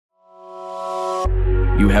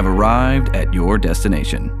You have arrived at your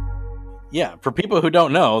destination. Yeah, for people who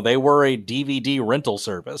don't know, they were a DVD rental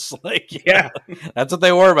service. Yeah. That's what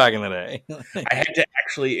they were back in the day. I had to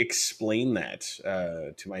actually explain that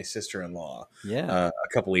to my sister-in-law a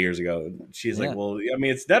couple of years ago. She's like, well, I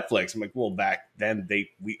mean, it's Netflix. I'm like, well, back then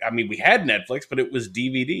we had Netflix, but it was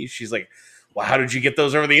DVD. She's like, well, how did you get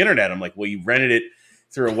those over the internet? I'm like, well, you rented it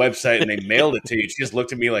through a website and they mailed it to you. She just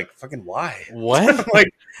looked at me like, fucking why? What? I'm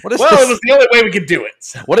like, what is well, this? it was the only way we could do it.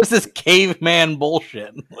 So. What is this caveman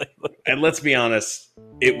bullshit? And let's be honest,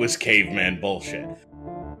 it was caveman bullshit.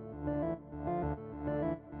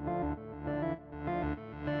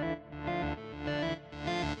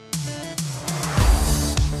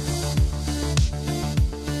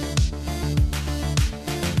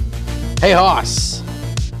 Hey, Hoss.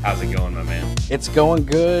 How's it going, my man? It's going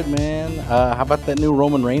good, man. How about that new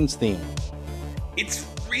Roman Reigns theme? It's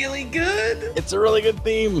really good. It's a really good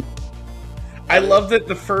theme. I love that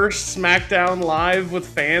the first SmackDown Live with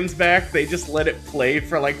fans back, they just let it play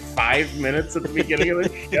for like 5 minutes at the beginning of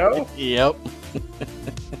the show. Yep.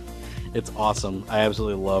 It's awesome. I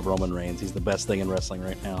absolutely love Roman Reigns. He's the best thing in wrestling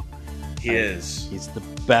right now. He is. He's the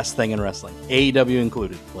best thing in wrestling. AEW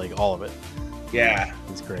included. Like, all of it. Yeah.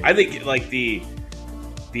 He's great. I think, like, the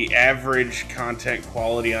average content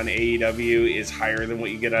quality on AEW is higher than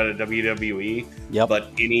what you get out of WWE. Yep. But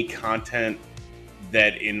any content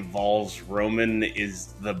that involves Roman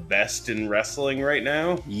is the best in wrestling right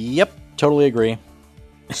now. Yep. Totally agree.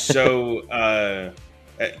 So,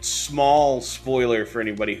 small spoiler for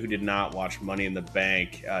anybody who did not watch Money in the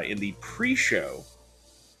Bank. In the pre-show,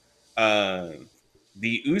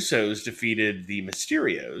 the Usos defeated the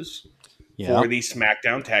Mysterios for the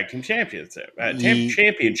SmackDown Tag Team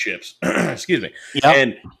Championships. Excuse me. Yep.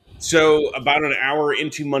 And so about an hour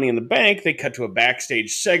into Money in the Bank, they cut to a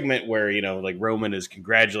backstage segment where, you know, like Roman is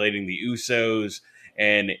congratulating the Usos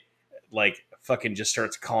and like fucking just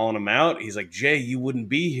starts calling them out. He's like, Jay, you wouldn't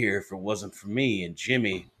be here if it wasn't for me. And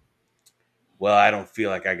Jimmy, well, I don't feel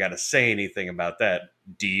like I got to say anything about that.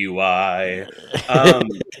 DUI.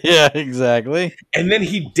 Yeah, exactly. And then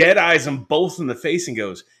he dead eyes them both in the face and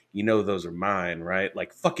goes, you know, those are mine, right?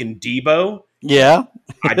 Like fucking Debo. Yeah.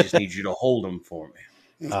 I just need you to hold them for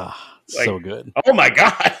me. Like, so good. Oh my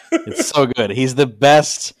God. It's so good. He's the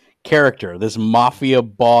best character. This mafia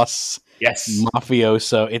boss. Yes.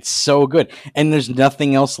 Mafioso. It's so good. And there's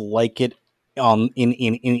nothing else like it in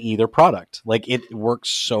either product. Like, it works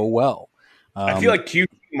so well. I feel like QT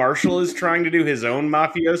Marshall is trying to do his own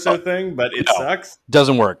mafioso thing, but it sucks.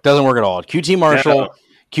 Doesn't work at all. QT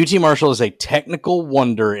Marshall is a technical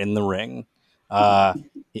wonder in the ring.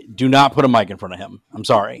 Do not put a mic in front of him. I'm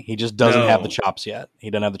sorry. He just doesn't have the chops yet. He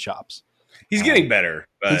doesn't have the chops. He's getting better.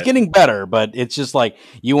 He's getting better, but it's just like,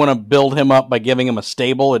 you want to build him up by giving him a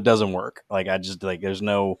stable. It doesn't work. Like,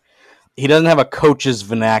 he doesn't have a coach's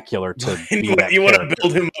vernacular to be that You want to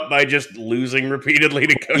build him up by just losing repeatedly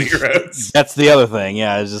to Cody Rhodes. That's the other thing.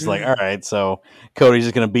 Yeah, it's just like, all right, so Cody's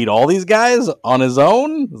just going to beat all these guys on his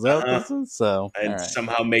own? Is that what this is? So, and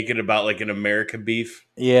somehow make it about like an America beef.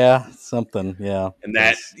 Yeah, something. Yeah. And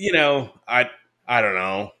that, you know, I don't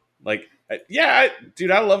know. Like,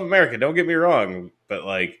 dude, I love America. Don't get me wrong. But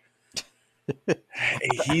like,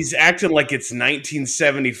 he's acting like it's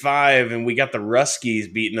 1975 and we got the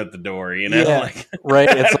Ruskies beating at the door, you know? Yeah, like, right.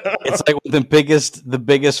 It's like the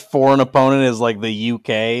biggest foreign opponent is like the UK.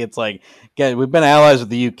 It's like, guys, we've been allies with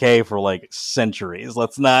the UK for like centuries.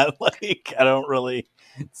 Let's not like, I don't really,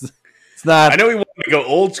 it's not. I know he wanted to go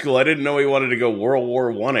old school. I didn't know he wanted to go World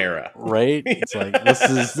War I era. Right. It's like,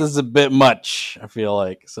 this is a bit much, I feel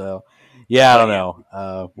like. So yeah, I don't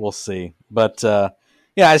know. We'll see. But,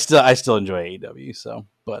 yeah, I still enjoy AEW. So,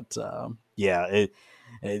 but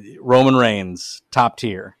Roman Reigns, top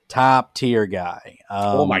tier guy.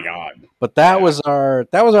 Oh my God! But that was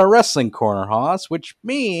our wrestling corner, Hoss, which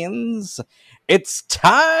means it's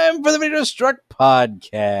time for the Video Struck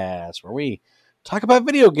podcast, where we talk about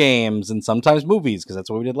video games and sometimes movies, because that's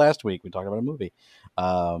what we did last week. We talked about a movie,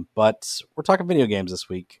 but we're talking video games this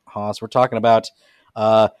week, Hoss. We're talking about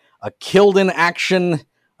a killed in action.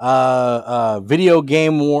 Video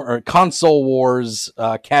game war or console wars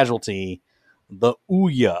casualty, the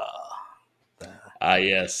Ouya.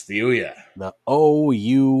 Yes, the Ouya. The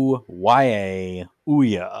Ouya.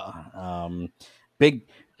 Ouya.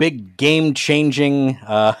 Big game changing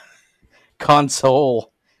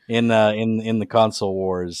console in the console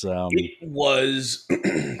wars. It was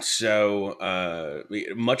so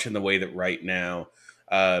much in the way that right now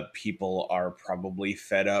people are probably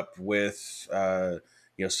fed up with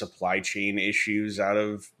supply chain issues out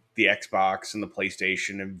of the Xbox and the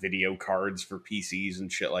PlayStation and video cards for PCs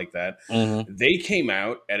and shit like that. Mm-hmm. They came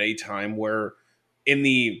out at a time where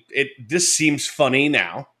this seems funny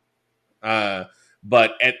now,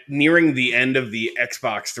 but at nearing the end of the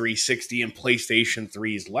Xbox 360 and PlayStation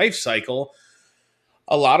 3's life cycle,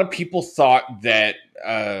 a lot of people thought that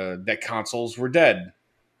that consoles were dead,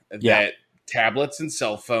 that tablets and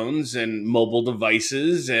cell phones and mobile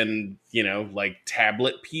devices and, like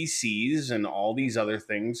tablet PCs and all these other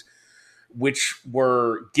things, which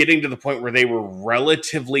were getting to the point where they were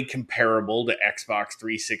relatively comparable to Xbox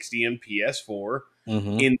 360 and PS4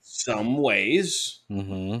 in some ways,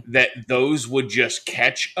 that those would just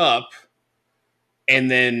catch up.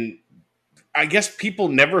 And then I guess people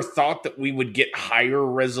never thought that we would get higher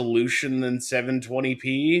resolution than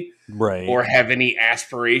 720p, right, or have any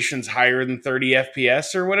aspirations higher than 30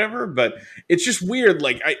 FPS or whatever. But it's just weird,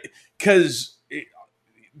 because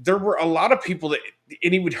there were a lot of people that,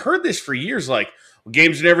 and he would heard this for years, like, well,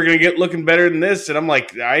 games are never going to get looking better than this. And I'm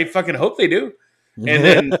like, I fucking hope they do. And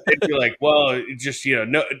then they'd be like, well, it just,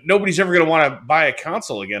 nobody's ever going to want to buy a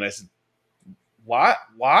console again. I said, what?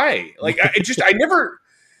 Why? Like,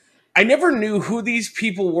 I never knew who these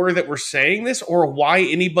people were that were saying this, or why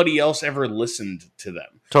anybody else ever listened to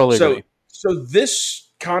them. Totally agree. So this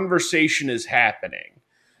conversation is happening.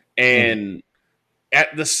 And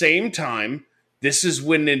at the same time, this is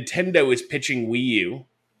when Nintendo is pitching Wii U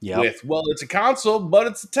with, well, it's a console, but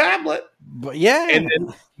it's a tablet. But yeah. And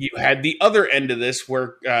then you had the other end of this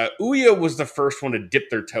where Ouya was the first one to dip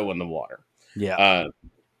their toe in the water. Yeah.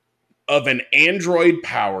 Of an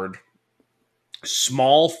Android-powered,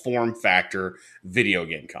 small form factor video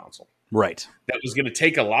game console. Right. That was going to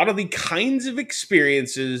take a lot of the kinds of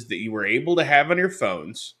experiences that you were able to have on your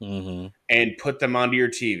phones and put them onto your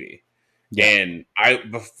TV. Yeah. And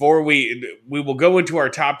before we will go into our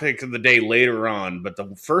topic of the day later on, but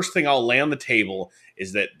the first thing I'll lay on the table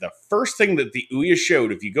is that the first thing that the Ouya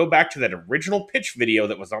showed, if you go back to that original pitch video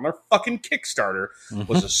that was on their fucking Kickstarter,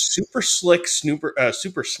 was a super slick,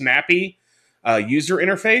 super snappy user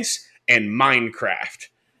interface and Minecraft.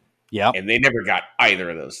 Yeah. And they never got either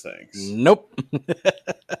of those things. Nope.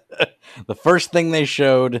 The first thing they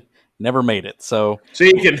showed never made it. So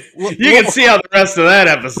you can see how the rest of that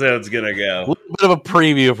episode's gonna go. A little bit of a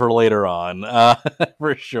preview for later on,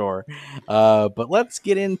 for sure. But let's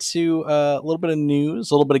get into a little bit of news,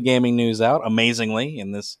 a little bit of gaming news out. Amazingly,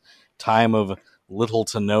 in this time of little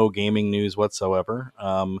to no gaming news whatsoever,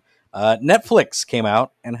 Netflix came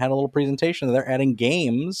out and had a little presentation that they're adding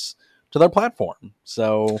games to their platform.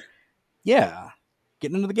 So, yeah,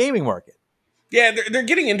 getting into the gaming market. Yeah, they're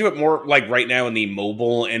getting into it more like right now in the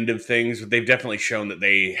mobile end of things, but they've definitely shown that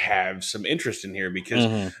they have some interest in here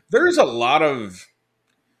because there's a lot of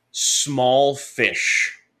small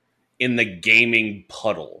fish in the gaming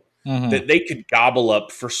puddle that they could gobble up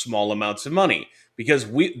for small amounts of money because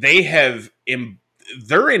they're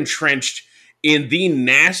entrenched in the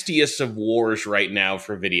nastiest of wars right now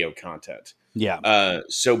for video content. Yeah.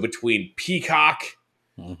 So between Peacock,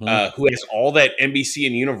 who has all that NBC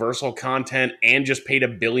and Universal content and just paid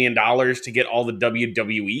 $1 billion to get all the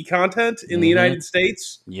WWE content in the United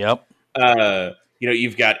States. Yep.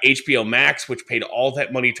 You've got HBO Max, which paid all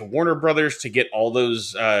that money to Warner Brothers to get all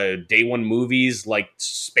those day one movies like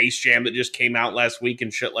Space Jam that just came out last week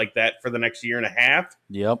and shit like that for the next year and a half.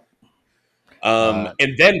 Yep.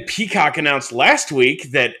 And then Peacock announced last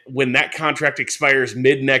week that when that contract expires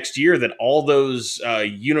mid next year, that all those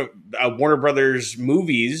Warner Brothers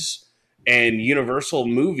movies and Universal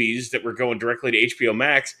movies that were going directly to HBO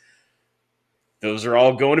Max, those are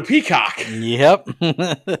all going to Peacock. Yep.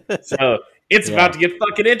 So it's about to get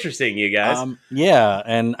fucking interesting, you guys. Yeah,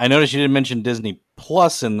 and I noticed you didn't mention Disney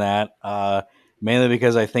Plus in that, mainly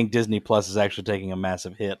because I think Disney Plus is actually taking a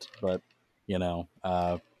massive hit, but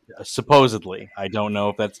supposedly, I don't know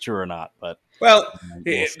if that's true or not, but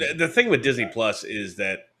the thing with Disney Plus is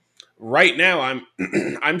that right now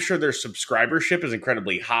I'm sure their subscribership is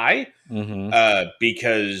incredibly high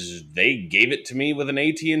because they gave it to me with an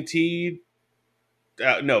AT&T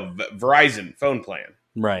Verizon phone plan.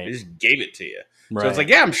 Right, they just gave it to you. Right. So it's like,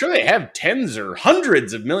 yeah, I'm sure they have tens or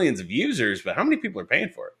hundreds of millions of users, but how many people are paying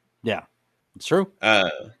for it? Yeah, it's true.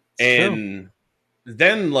 Then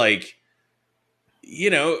like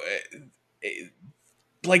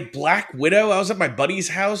Black Widow, I was at my buddy's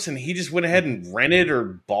house and he just went ahead and rented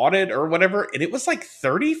or bought it or whatever, and it was like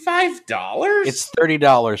 $35. It's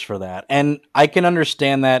 $30 for that, and I can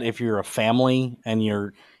understand that if you're a family and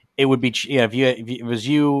it would be if it was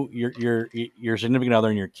you, your significant other,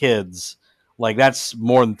 and your kids, like that's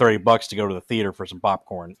more than $30 to go to the theater for some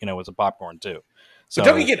popcorn. With some popcorn too. But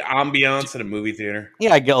don't you get ambiance at a movie theater?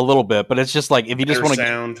 Yeah, I get a little bit, but it's just like if you just want to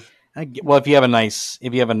sound. Well, if you have a nice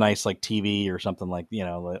like TV or something like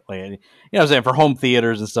like what I'm saying, for home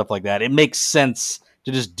theaters and stuff like that, it makes sense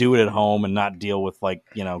to just do it at home and not deal with like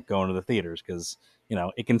going to the theaters, because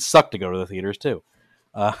it can suck to go to the theaters too.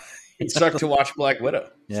 It sucked to watch Black Widow.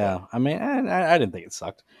 Yeah, So. I mean, I didn't think it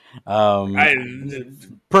sucked.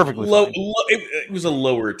 Perfectly fine. It was a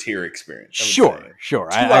lower tier experience. Sure. 2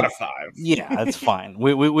 out of 5. Yeah, that's fine.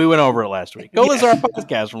 We went over it last week. Go listen to our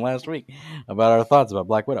podcast from last week about our thoughts about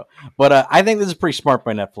Black Widow. But I think this is pretty smart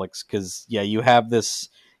by Netflix, because you have this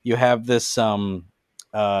this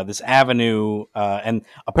avenue, and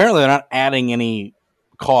apparently they're not adding any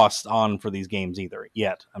cost on for these games either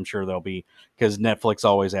yet. I'm sure they'll be, because Netflix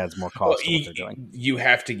always adds more cost to what they're doing. You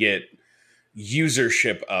have to get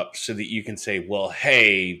usership up so that you can say, well,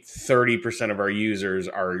 hey, 30% of our users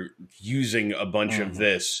are using a bunch of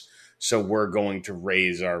this, so we're going to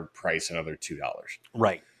raise our price another $2.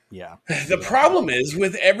 Right. Yeah. The problem is,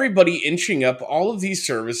 with everybody inching up all of these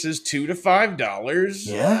services $2 to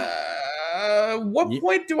 $5, what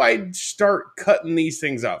point do I start cutting these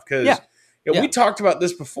things off? Because we talked about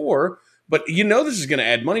this before, but this is going to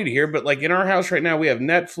add money to here. But like in our house right now, we have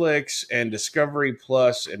Netflix and Discovery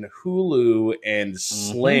Plus and Hulu and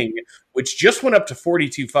Sling, which just went up to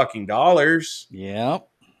 $42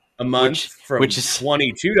 a month from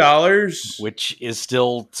 $22, which is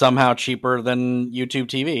still somehow cheaper than YouTube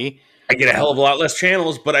TV. I get a hell of a lot less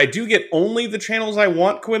channels, but I do get only the channels I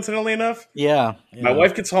want, coincidentally enough. Yeah. My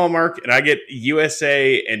wife gets Hallmark, and I get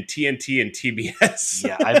USA and TNT and TBS.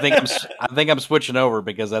 Yeah, I think I'm switching over,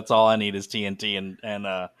 because that's all I need is TNT and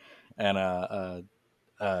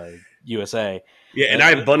USA. Yeah, and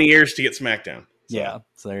I have bunny ears to get SmackDown. So. Yeah,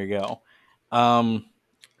 so there you go.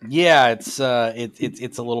 Yeah, it's a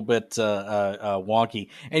little bit wonky,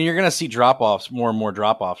 and you're gonna see more and more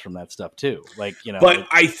drop offs from that stuff too. Like but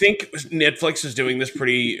I think Netflix is doing this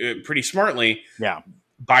pretty smartly. Yeah,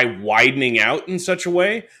 by widening out in such a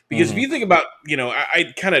way, because if you think about,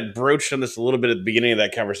 I kind of broached on this a little bit at the beginning of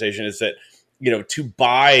that conversation, is that to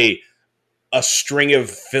buy a string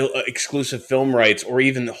of exclusive film rights, or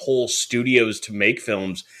even whole studios to make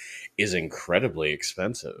films, is incredibly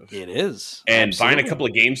expensive. It is. And Absolutely. buying a couple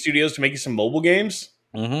of game studios to make you some mobile games,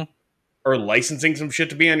 or licensing some shit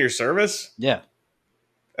to be on your service,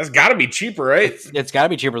 that's got to be cheaper, right? It's got to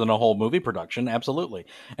be cheaper than a whole movie production, absolutely.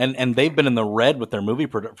 And they've been in the red with their movie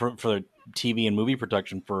for their TV and movie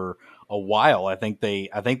production for a while. I think they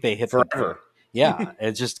hit forever. Yeah,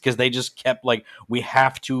 it's just because they just kept like, we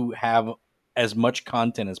have to have as much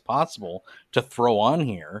content as possible to throw on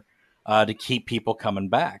here. To keep people coming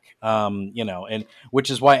back, and which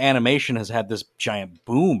is why animation has had this giant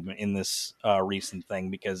boom in this recent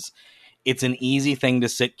thing, because it's an easy thing to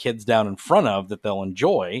sit kids down in front of that they'll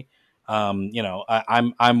enjoy.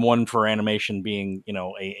 I'm one for animation being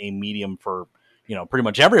a medium for pretty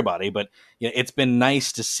much everybody, but it's been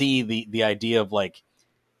nice to see the idea of like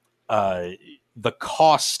the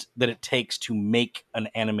cost that it takes to make an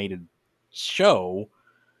animated show.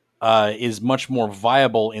 Is much more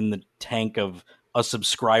viable in the tank of a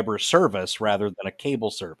subscriber service rather than a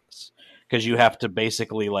cable service, because you have to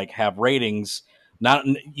basically like have ratings.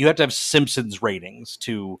 You have to have Simpsons ratings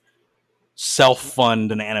to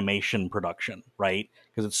self-fund an animation production, right?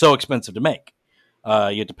 Because it's so expensive to make.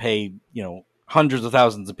 You have to pay hundreds of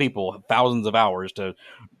thousands of people thousands of hours to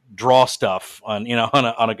draw stuff on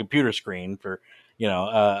on a computer screen for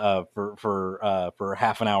for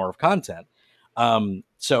half an hour of content.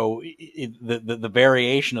 So the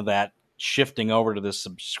variation of that shifting over to this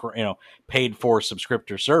paid for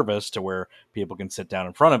subscriptor service, to where people can sit down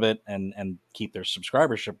in front of it and keep their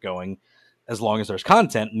subscribership going as long as there's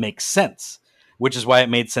content, makes sense. Which is why it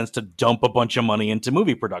made sense to dump a bunch of money into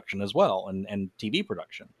movie production as well, and TV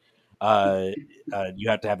production. You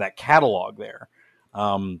have to have that catalog there.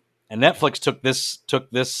 And Netflix took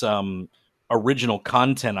this original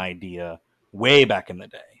content idea way back in the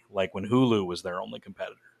day, like when Hulu was their only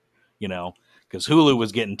competitor, because Hulu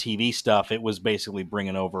was getting TV stuff. It was basically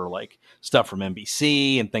bringing over like stuff from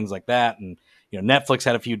NBC and things like that. And, Netflix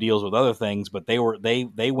had a few deals with other things, but they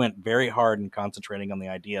went very hard in concentrating on the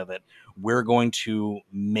idea that we're going to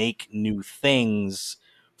make new things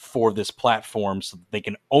for this platform so that they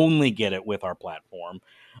can only get it with our platform.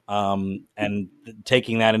 And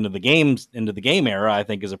taking that into the game era, I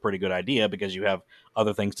think is a pretty good idea, because you have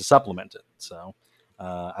other things to supplement it. So,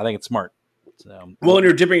 I think it's smart. So, well, and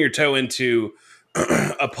you're dipping your toe into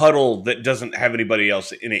a puddle that doesn't have anybody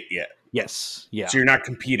else in it yet. Yes. Yeah. So you're not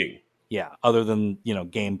competing. Yeah, other than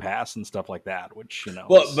Game Pass and stuff like that, which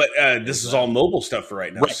Well, but this is all mobile stuff for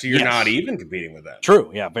right now, right, so you're not yes. even competing with them.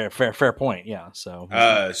 True. Yeah. Fair point. Yeah. So.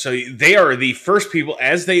 So they are the first people,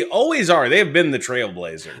 as they always are. They have been the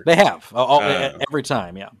trailblazer. They have every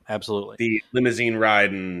time. Yeah. Absolutely. The limousine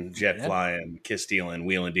riding, jet flying, kiss stealing,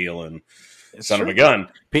 wheeling dealing, son of a gun.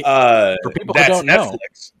 For people who don't know,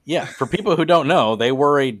 Netflix. Yeah, for people who don't know, they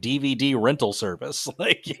were a DVD rental service.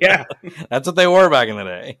 Yeah, that's what they were back in the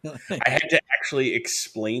day. I had to actually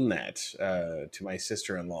explain that to my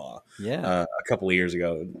sister-in-law. Yeah, a couple of years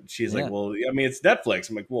ago. She's like, "Well, I mean, it's Netflix."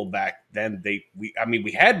 I'm like, "Well, back then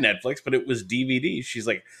we had Netflix, but it was DVD." She's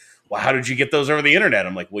like, "Well, how did you get those over the internet?"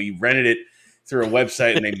 I'm like, "Well, you rented it through a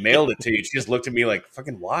website and they mailed it to you." She just looked at me like,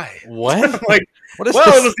 "Fucking why?" What? I'm like, what is well,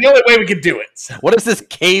 this? it was the only way we could do it. So. What is this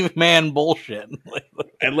caveman bullshit?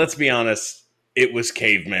 And let's be honest, it was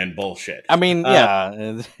caveman bullshit. I mean,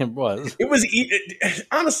 yeah, it was. It was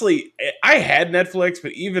honestly, I had Netflix,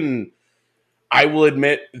 but even I will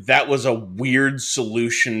admit that was a weird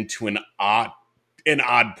solution to an odd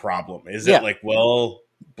problem. Is it like, well,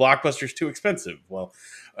 Blockbuster's too expensive? Well,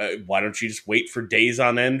 why don't you just wait for days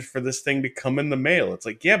on end for this thing to come in the mail? It's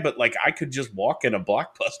like, yeah, but like I could just walk in a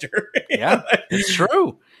Blockbuster. Yeah, it's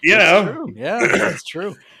true. True. Yeah, it's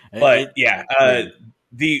true. But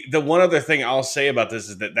the one other thing I'll say about this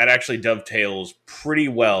is that actually dovetails pretty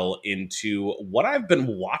well into what I've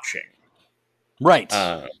been watching. Right.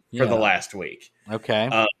 For the last week.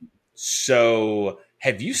 Okay. So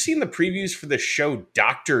have you seen the previews for the show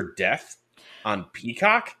Dr. Death on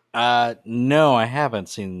Peacock? No, I haven't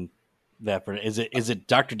seen that. Is it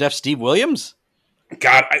Dr. Death Steve Williams?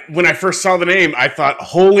 God, when I first saw the name, I thought,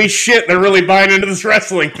 holy shit, they're really buying into this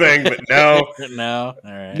wrestling thing. But no. No.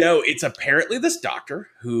 All right. No, it's apparently this doctor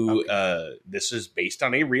who, this is based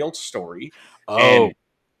on a real story. Oh. And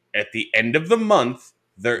at the end of the month,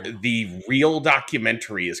 the real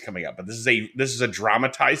documentary is coming up. But this is a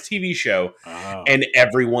dramatized TV show, and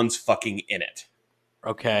everyone's fucking in it.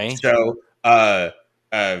 Okay. So,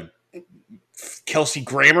 Kelsey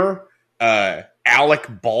Grammer,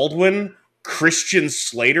 Alec Baldwin, Christian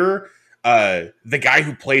Slater, the guy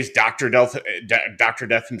who plays Dr.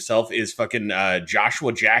 Death himself is fucking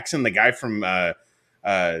Joshua Jackson, the guy from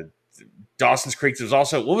Dawson's Creek. There's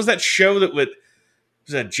also, what was that show that was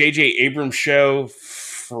a J.J. Abrams show?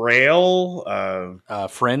 Frail?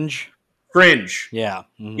 Fringe. Yeah.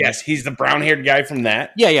 Mm-hmm. Yes, he's the brown-haired guy from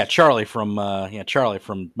that. Yeah, Charlie from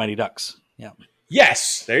Mighty Ducks. Yeah.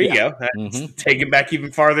 Yes, there you go. Take it back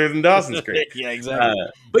even farther than Dawson's Creek. Yeah, exactly.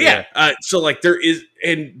 But so like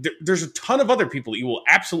there's a ton of other people that you will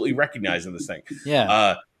absolutely recognize in this thing.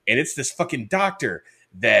 Yeah. And it's this fucking doctor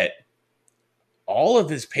that all of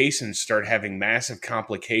his patients start having massive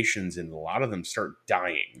complications, and a lot of them start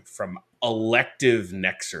dying from elective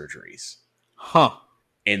neck surgeries. Huh.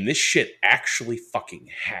 And this shit actually fucking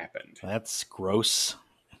happened. That's gross.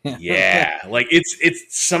 Yeah, like it's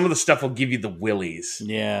some of the stuff will give you the willies.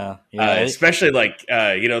 Yeah. Especially like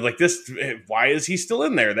like this. Why is he still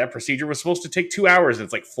in there? That procedure was supposed to take 2 hours, and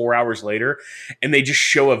it's like 4 hours later, and they just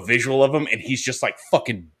show a visual of him, and he's just like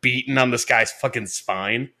fucking beaten on this guy's fucking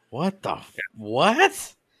spine. What the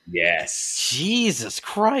what? Yes, Jesus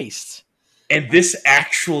Christ! And this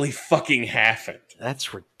actually fucking happened.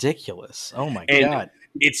 That's ridiculous. Oh my god!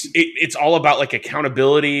 It's all about like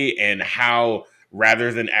accountability and how,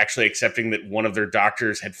 rather than actually accepting that one of their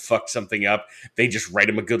doctors had fucked something up, they just write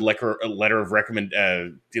him a good letter of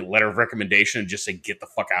recommendation and just say, get the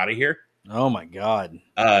fuck out of here. Oh my God.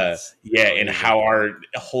 And how our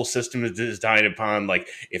whole system is designed upon, like,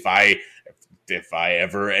 if I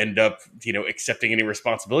ever end up, accepting any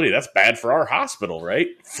responsibility, that's bad for our hospital, right?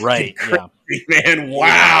 Right. Crazy, man.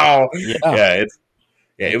 Wow. Yeah.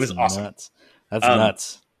 It was awesome. Nuts. That's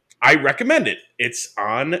nuts. I recommend it. It's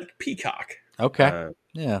on Peacock. Okay.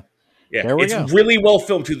 Yeah. It's really well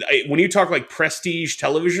filmed too. When you talk like prestige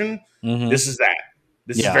television, this is that.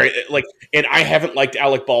 This is very like, and I haven't liked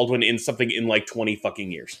Alec Baldwin in something in like 20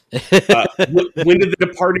 fucking years. When did The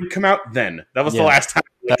Departed come out? Then that was the last time.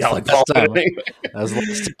 Alec Baldwin. That was the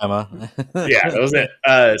last time. Yeah, that was it.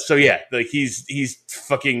 So yeah, like he's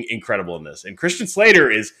fucking incredible in this. And Christian Slater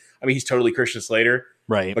is, he's totally Christian Slater.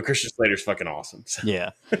 Right. But Christian Slater's fucking awesome. So. Yeah.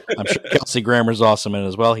 I'm sure Kelsey Grammer's awesome in it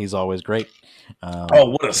as well. He's always great.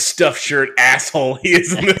 What a stuffed shirt asshole he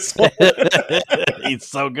is in this one. He's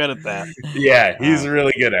so good at that. Yeah, he's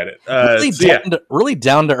really good at it. Really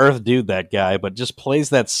down to earth dude, that guy, but just plays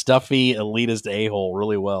that stuffy elitist a-hole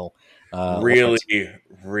really well.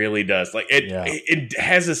 Really does. Like it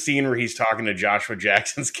has a scene where he's talking to Joshua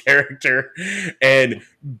Jackson's character and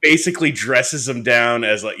basically dresses him down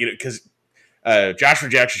as like, because Joshua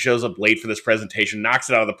Jackson shows up late for this presentation, knocks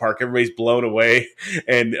it out of the park. Everybody's blown away.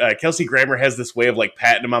 And Kelsey Grammer has this way of like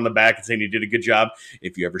patting him on the back and saying, "You did a good job.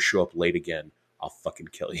 If you ever show up late again, I'll fucking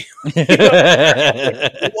kill you."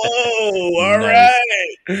 Whoa! All Nice.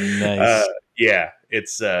 right. Nice. Yeah,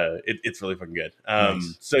 it's really fucking good.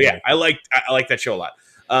 Nice. So yeah, I like that show a lot.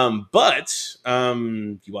 But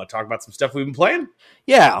you want to talk about some stuff we've been playing?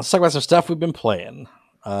 Yeah, let's talk about some stuff we've been playing.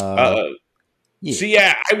 Yeah. So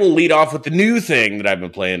yeah, I will lead off with the new thing that I've been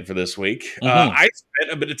playing for this week. I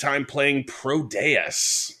spent a bit of time playing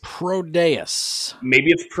Prodeus. Prodeus.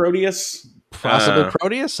 Maybe it's Prodeus. Possibly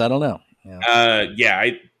Prodeus? I don't know.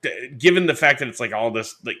 Yeah. Given the fact that it's like all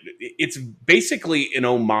this, like it's basically an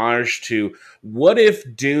homage to what if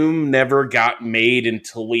Doom never got made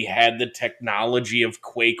until we had the technology of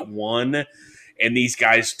Quake 1, and these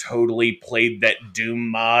guys totally played that Doom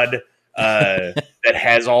mod that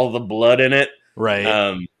has all the blood in it.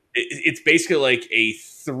 Right. It's basically like a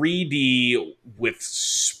 3D with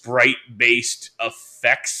sprite-based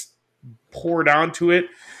effects poured onto it.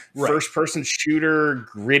 Right. First-person shooter,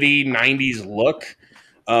 gritty 90s look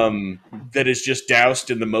that is just doused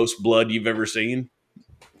in the most blood you've ever seen.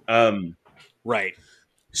 Right.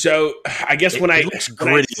 So I guess It when looks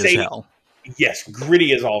gritty I say, as hell. Yes,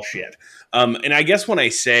 gritty as all shit. And I guess when I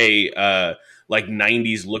say like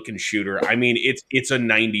 90s looking shooter, I mean it's a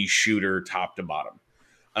 90s shooter top to bottom.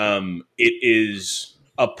 It is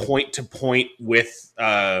a point to point with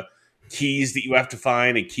keys that you have to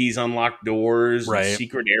find, and keys unlock doors, right, and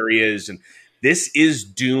secret areas, and this is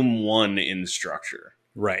Doom 1 in structure.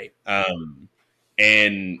 Right.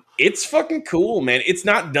 And it's fucking cool, man. It's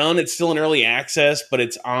not done. It's still in early access, but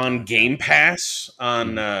it's on Game Pass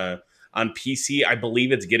on PC. I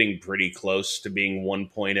believe it's getting pretty close to being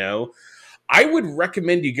 1.0. I would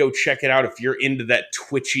recommend you go check it out if you're into that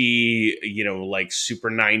twitchy, like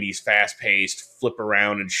super 90s fast-paced, flip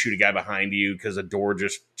around and shoot a guy behind you because a door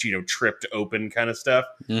just, tripped open kind of stuff.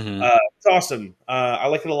 Mm-hmm. It's awesome. I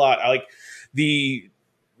like it a lot. I like the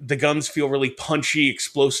guns feel really punchy.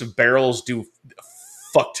 Explosive barrels do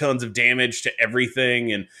fuck tons of damage to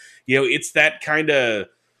everything. And, it's that kind of,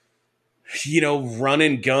 run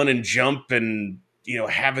and gun and jump and,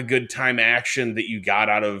 have a good time action that you got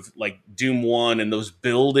out of like Doom 1 and those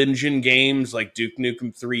build engine games like Duke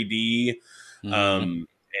Nukem 3D and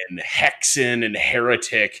Hexen and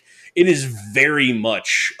Heretic. It is very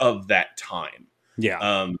much of that time.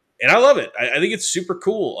 Yeah. And I love it. I think it's super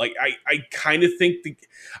cool. Like I kind of think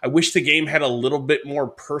I wish the game had a little bit more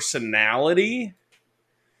personality.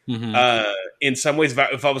 In some ways,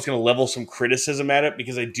 if I was going to level some criticism at it,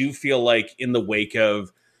 because I do feel like in the wake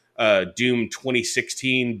of Doom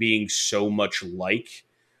 2016 being so much like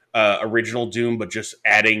original Doom, but just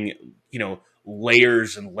adding,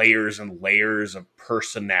 layers and layers and layers of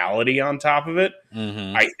personality on top of it,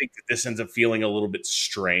 I think that this ends up feeling a little bit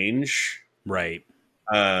strange. Right.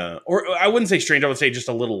 Or I wouldn't say strange, I would say just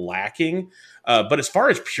a little lacking. But as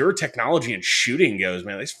far as pure technology and shooting goes,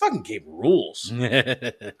 man, this fucking game rules. Yeah,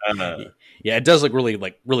 it does look really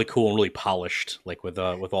cool and really polished, like with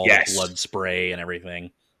all the blood spray and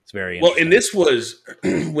everything. It's very interesting. And this was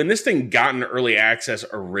when this thing got into early access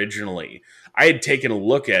originally. I had taken a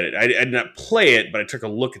look at it. I did not play it, but I took a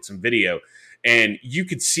look at some video, and you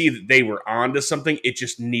could see that they were onto something. It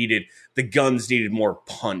just the guns needed more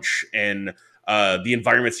punch, and the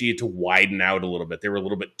environments needed to widen out a little bit. They were a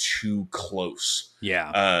little bit too close.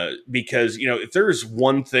 Yeah. Because, if there's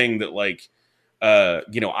one thing that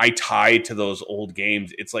I tie to those old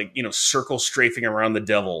games, it's like, circle strafing around the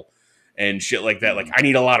devil and shit like that. Like I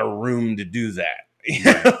need a lot of room to do that.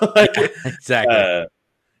 Exactly.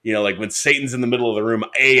 Like when Satan's in the middle of the room,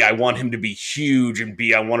 A, I want him to be huge, and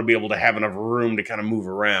B, I want to be able to have enough room to kind of move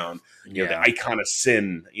around. The icon of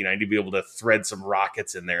sin, I need to be able to thread some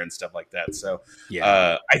rockets in there and stuff like that. So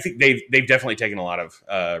I think they've definitely taken a lot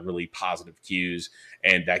of really positive cues,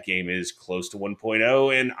 and that game is close to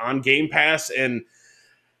 1.0 and on Game Pass. And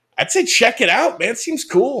I'd say check it out, man. It seems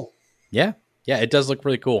cool. Yeah. Yeah, it does look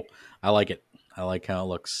really cool. I like it. I like how it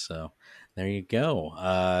looks. So there you go.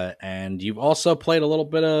 And you've also played a little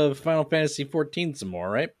bit of Final Fantasy XIV some more,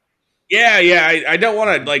 right? Yeah. I don't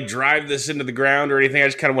want to drive this into the ground or anything. I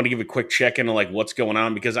just kind of want to give a quick check in on what's going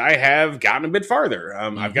on, because I have gotten a bit farther.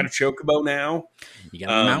 I've got a Chocobo now. You got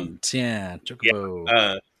a mount, yeah, Chocobo.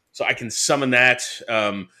 Yeah, so I can summon that.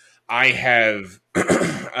 I have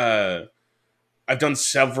I've done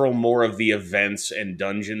several more of the events and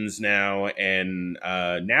dungeons now, and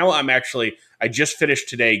now I just finished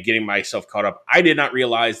today getting myself caught up. I did not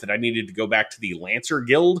realize that I needed to go back to the Lancer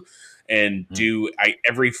Guild and do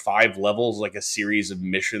every 5 levels, like a series of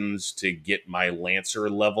missions to get my Lancer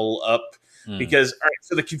level up. Because, all right,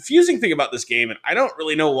 so the confusing thing about this game, and I don't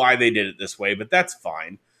really know why they did it this way, but that's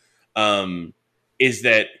fine, is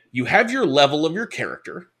that you have your level of your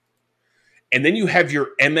character, and then you have your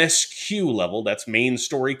MSQ level, that's main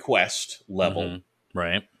story quest level.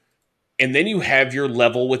 Right. And then you have your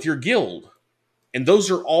level with your guild. And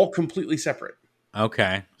those are all completely separate.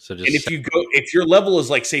 Okay. So just and if your level is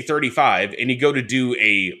like, say, 35, and you go to do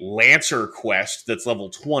a Lancer quest that's level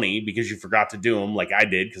 20 because you forgot to do them like I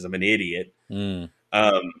did because I'm an idiot,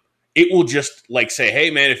 it will just like say,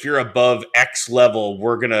 hey man, if you're above X level,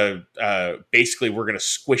 we're gonna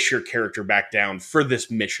squish your character back down for this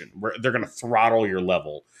mission. They're gonna throttle your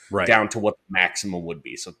level down to what the maximum would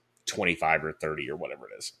be, so 25 or 30 or whatever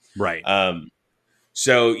it is. Right.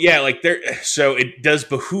 So yeah, so it does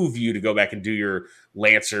behoove you to go back and do your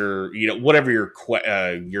Lancer, whatever your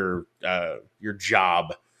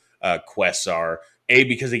job quests are. A,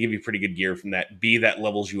 because they give you pretty good gear from that. B, that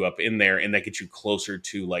levels you up in there, and that gets you closer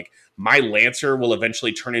to, like, my Lancer will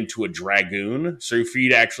eventually turn into a Dragoon. So for you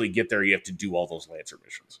to actually get there, you have to do all those Lancer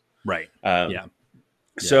missions. Right.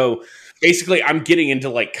 So basically, I'm getting into,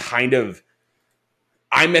 like, I'm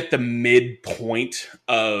at the midpoint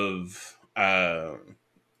of A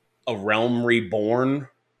Realm Reborn.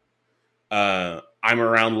 I'm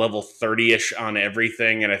around level 30-ish on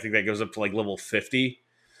everything, and I think that goes up to, like, level 50.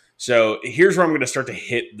 So here's where I'm going to start to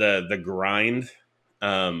hit the grind.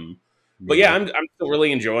 But yeah, I'm still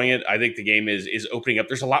really enjoying it. I think the game is opening up.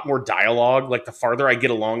 There's a lot more dialogue. Like the farther I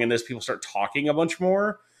get along in this, people start talking a bunch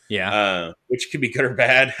more. Yeah. Which can be good or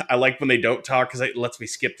bad. I like when they don't talk because it lets me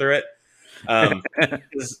skip through it.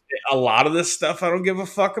 A lot of this stuff I don't give a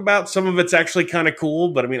fuck about. Some of it's actually kind of cool,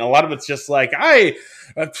 but I mean, a lot of it's just like,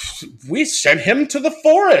 we sent him to the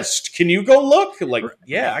forest. Can you go look? Like,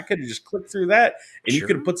 yeah, I could have just clicked through that, and you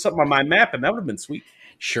could have put something on my map, and that would have been sweet.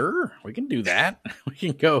 Sure, we can do that. We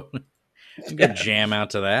can go jam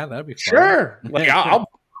out to that. That'd be fun. Sure. Like, I'll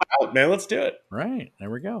out, man. Let's do it. Right. There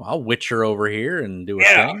we go. I'll Witcher over here and do a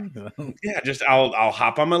thing. Yeah, I'll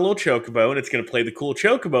hop on my little chocobo, and it's going to play the cool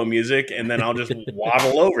chocobo music, and then I'll just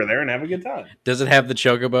waddle over there and have a good time. Does it have the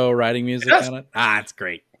chocobo riding music on it? It's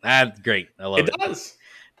great. That's great. I love it. It does.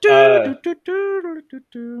 It's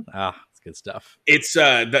good stuff. It's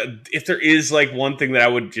if there is like one thing that I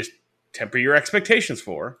would just temper your expectations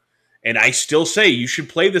for, and I still say you should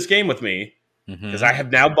play this game with me because I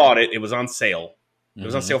have now bought it. It was on sale. It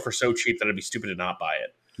was on sale for so cheap that I'd be stupid to not buy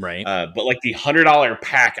it. Right. But like the $100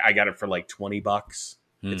 pack, I got it for like $20.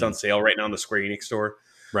 It's on sale right now in the Square Enix store.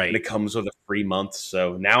 Right. And it comes with a free month.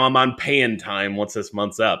 So now I'm on paying time once this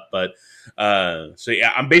month's up. But so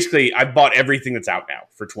yeah, I bought everything that's out now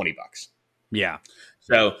for $20. Yeah.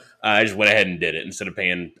 So I just went ahead and did it instead of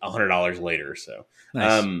paying $100 later. So,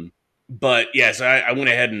 nice. But yeah, so I went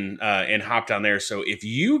ahead and hopped on there. So if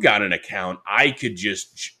you got an account, I could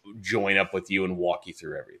just join up with you and walk you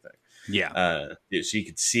through everything. Yeah. So you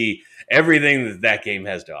could see everything that game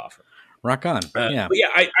has to offer. Rock on. Yeah. But yeah,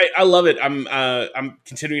 I love it. I'm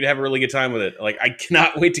continuing to have a really good time with it. Like I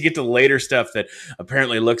cannot wait to get to the later stuff that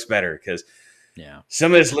apparently looks better because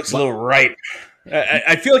some of this looks a little ripe.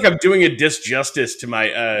 I feel like I'm doing a disjustice to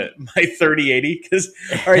my my 3080 because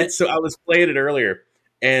all right, so I was playing it earlier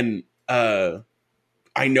and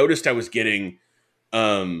I noticed I was getting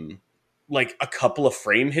like a couple of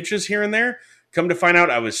frame hitches here and there. Come to find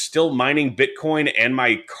out, I was still mining Bitcoin and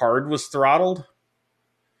my card was throttled.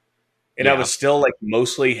 And I was still like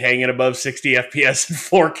mostly hanging above 60 FPS and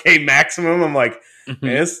 4K maximum. I'm like,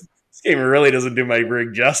 man, this game really doesn't do my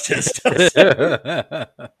rig justice.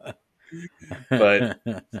 But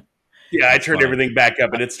yeah, I turned everything back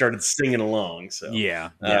up and it started singing along. So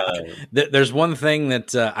there's one thing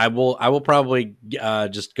that I will probably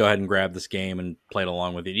just go ahead and grab this game and play it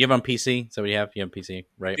along with you. Do you have it on PC? Is that what you have? You have PC,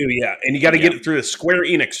 right? Yeah, and you got to get it through the Square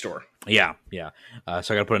Enix store. Yeah. So I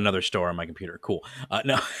got to put another store on my computer. Cool.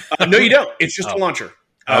 No, no, you don't. It's just a launcher.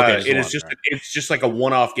 Okay, it's just like a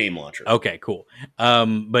one-off game launcher. Okay, cool.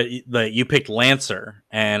 But you picked Lancer,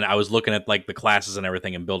 and I was looking at like the classes and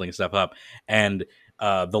everything and building stuff up, and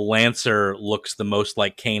the Lancer looks the most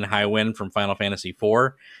like Kane Highwind from Final Fantasy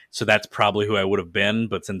IV, so that's probably who I would have been.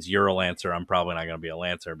 But since you're a Lancer, I'm probably not going to be a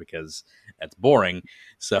Lancer because that's boring.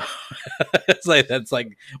 So that's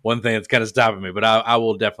like one thing that's kind of stopping me. But I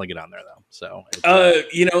will definitely get on there though. So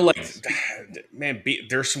man,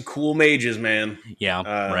 there's some cool mages, man. Yeah,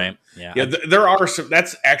 right. Yeah, there are some.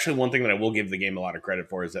 That's actually one thing that I will give the game a lot of credit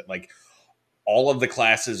for is that like all of the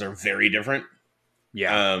classes are very different.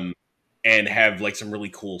 Yeah. And have like some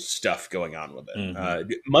really cool stuff going on with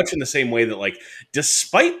it. Much in the same way that like,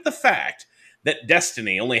 despite the fact that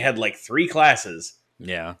Destiny only had like 3 classes,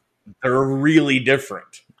 they're really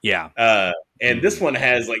different. Yeah. And this one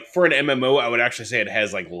has like, for an MMO, I would actually say it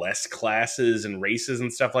has like less classes and races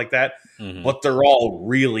and stuff like that, but they're all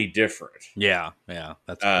really different. Yeah,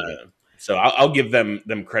 that's cool. So I'll give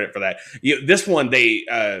them credit for that. This one, they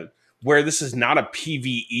where this is not a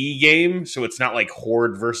PvE game, so it's not like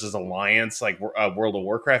Horde versus Alliance like World of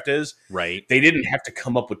Warcraft is. Right. They didn't have to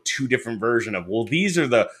come up with two different versions of, well, these are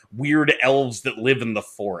the weird elves that live in the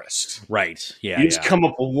forest. Right. Yeah. You just come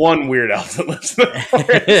up with one weird elf that lives in the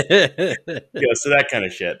forest. So that kind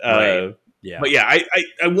of shit. Right. Yeah. But yeah,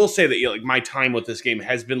 I will say that like my time with this game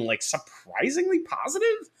has been like surprisingly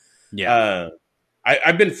positive. Yeah.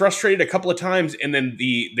 I've been frustrated a couple of times, and then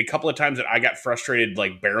the couple of times that I got frustrated,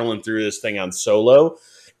 like barreling through this thing on solo,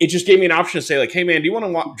 it just gave me an option to say, like, "Hey, man, do you want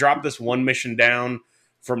to drop this one mission down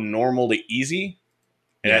from normal to easy?"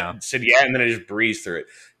 And I said, "Yeah," and then I just breezed through it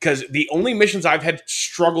because the only missions I've had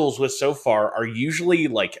struggles with so far are usually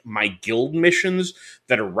like my guild missions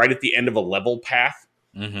that are right at the end of a level path,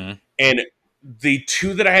 and the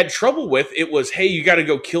two that I had trouble with, it was, "Hey, you got to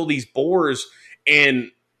go kill these boars,"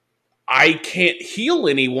 and I can't heal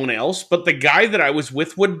anyone else, but the guy that I was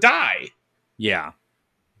with would die. Yeah.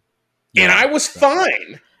 And I was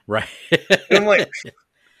fine. Right. And I'm like,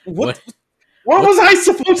 what was I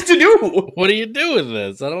supposed to do? What do you do with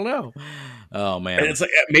this? I don't know. Oh, man. And it's like,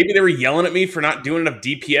 maybe they were yelling at me for not doing enough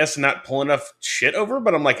DPS and not pulling enough shit over,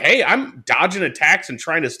 but I'm like, hey, I'm dodging attacks and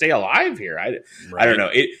trying to stay alive here. I don't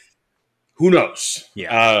know. Who knows?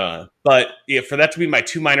 Yeah. But yeah, for that to be my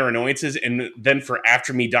two minor annoyances, and then for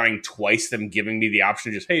after me dying twice, them giving me the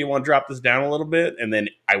option to just, hey, you want to drop this down a little bit? And then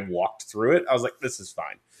I walked through it. I was like, this is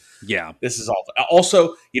fine. Yeah. This is all.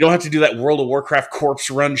 Also, you don't have to do that World of Warcraft corpse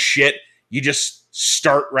run shit. You just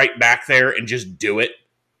start right back there and just do it.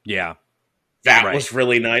 Yeah. That was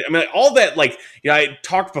really nice. I mean, all that, like, I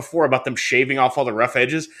talked before about them shaving off all the rough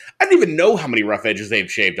edges. I don't even know how many rough edges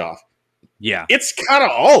they've shaved off. Yeah. It's kind of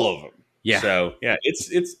all of them. Yeah. So yeah,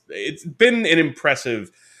 it's been an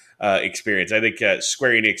impressive experience. I think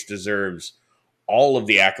Square Enix deserves all of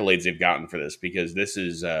the accolades they've gotten for this because this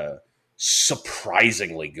is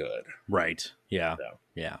surprisingly good. Right. Yeah. So.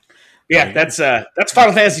 Yeah. Yeah, that's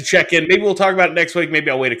Final Fantasy check-in. Maybe we'll talk about it next week.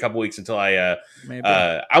 Maybe I'll wait a couple weeks until I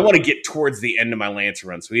want to get towards the end of my Lancer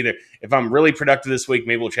run. So either if I'm really productive this week,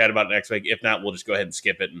 maybe we'll chat about it next week. If not, we'll just go ahead and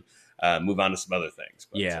skip it and move on to some other things.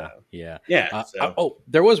 But,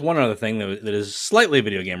 there was one other thing that is slightly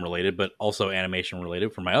video game related, but also animation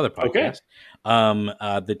related for my other podcast.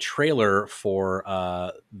 Okay. The trailer for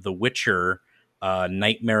The Witcher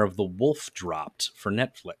Nightmare of the Wolf dropped for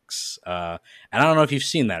Netflix. And I don't know if you've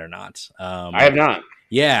seen that or not. I have not.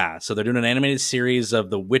 Yeah, so they're doing an animated series of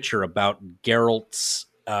The Witcher about Geralt's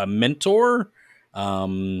mentor.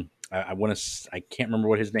 I can't remember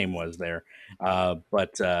what his name was there.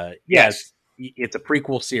 But yes, it's a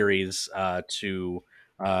prequel series to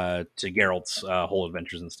Geralt's whole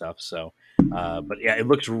adventures and stuff. So, but yeah, it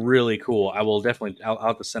looks really cool. I'll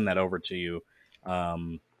have to send that over to you.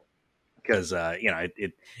 Because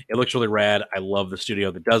it looks really rad. I love the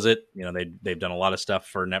studio that does it. They've done a lot of stuff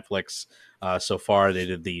for Netflix so far. They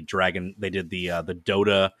did the Dragon. They did the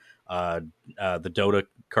Dota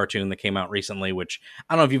cartoon that came out recently. Which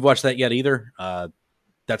I don't know if you've watched that yet either.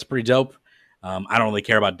 That's pretty dope. I don't really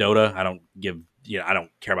care about Dota. I don't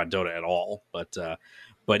care about Dota at all.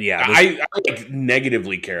 But yeah, I like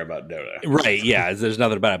negatively care about Dota. Right? Yeah, there's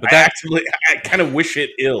nothing about it. But I kind of wish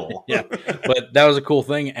it ill. Yeah, but that was a cool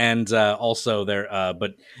thing, and also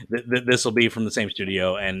but this will be from the same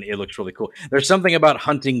studio, and it looks really cool. There's something about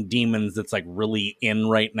hunting demons that's like really in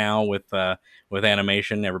right now with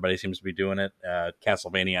animation. Everybody seems to be doing it.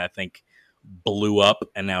 Castlevania, I think, blew up,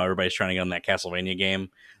 and now everybody's trying to get on that Castlevania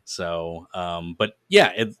game. So, but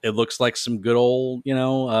yeah, it looks like some good old,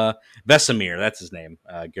 Vesemir, that's his name,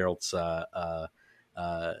 Geralt's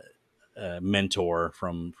mentor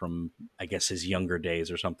from I guess his younger days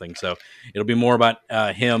or something. So it'll be more about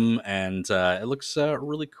him, and it looks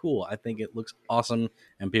really cool. I think it looks awesome,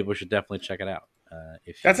 and people should definitely check it out.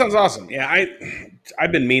 That sounds awesome. Yeah,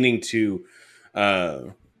 I've been meaning to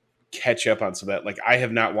catch up on some of that. Like, I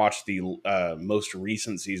have not watched the most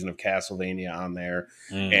recent season of Castlevania on there,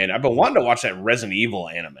 and I've been wanting to watch that Resident Evil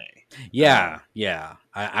anime. Yeah.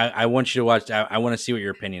 I want you to watch. I want to see what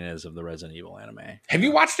your opinion is of the Resident Evil anime. Have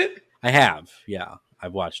you watched it? I have. Yeah,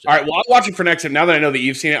 I've watched it. All right. Well, I'll watch it for next time. Now that I know that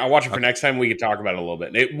you've seen it, I'll watch it for next time. We can talk about it a little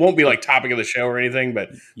bit. It won't be like topic of the show or anything,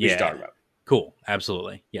 but we should talk about it. Cool.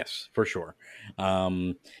 Absolutely. Yes, for sure.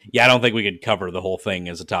 I don't think we could cover the whole thing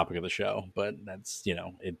as a topic of the show, but that's,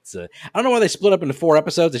 it's, I don't know why they split up into 4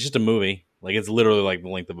 episodes. It's just a movie. Like, it's literally like the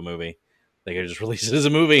length of a movie. They could just release it as a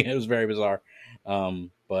movie. It was very bizarre.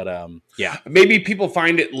 Yeah. Maybe people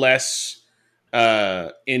find it less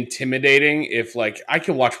intimidating if like I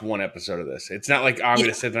can watch one episode of this. It's not like I'm going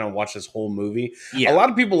to sit down and watch this whole movie. Yeah. A lot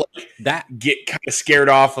of people like That get kind of scared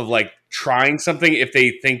off of like trying something if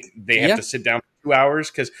they think they have Yeah. to sit down for 2 hours,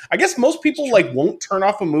 because I guess most people like won't turn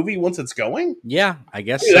off a movie once it's going. Yeah, I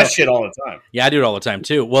guess I do so. that shit all the time. Yeah, I do it all the time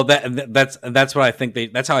too. Well, that's what I think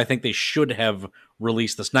that's how I think they should have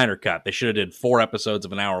released the Snyder Cut. They should have did 4 episodes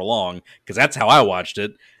of an hour long, because that's how I watched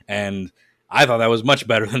it, and I thought that was much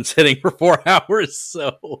better than sitting for 4 hours.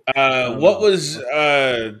 So, what was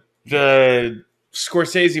the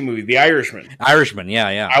Scorsese movie, The Irishman? Irishman,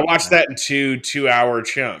 yeah. I watched that in 2-hour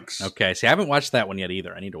chunks. Okay, see, I haven't watched that one yet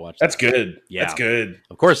either. I need to watch That's that. good. Yeah. That's good.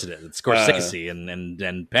 Of course it is. It's Scorsese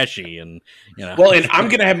and Pesci and Well, and I'm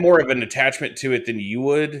gonna have more of an attachment to it than you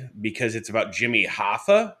would, because it's about Jimmy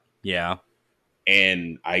Hoffa. Yeah.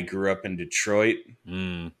 And I grew up in Detroit,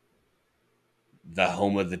 the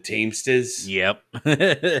home of the Teamsters. Yep.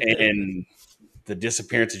 And the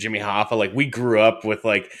disappearance of Jimmy Hoffa. Like, we grew up with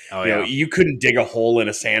like, Oh, you yeah. know, you couldn't dig a hole in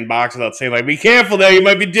a sandbox without saying like, "Be careful there, you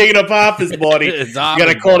might be digging up Hoffa's body." You It's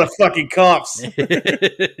gotta call the fucking cops.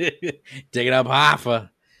 Digging up Hoffa.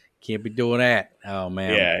 Can't be doing that. Oh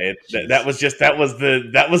man. Yeah, that was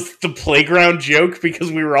the playground joke,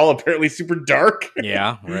 because we were all apparently super dark.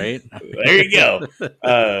 Yeah. Right. There you go.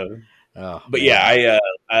 Oh, But man. yeah,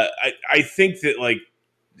 I think that like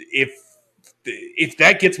if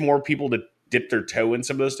that gets more people to dip their toe in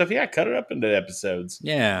some of those stuff, yeah, cut it up into episodes.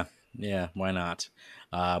 Yeah. Why not?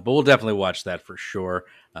 But we'll definitely watch that for sure.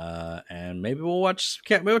 And maybe we'll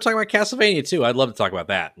talk about Castlevania too. I'd love to talk about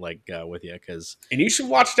that, like with you, because And you should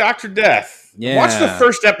watch Dr. Death. Yeah. Watch the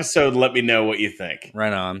first episode and let me know what you think.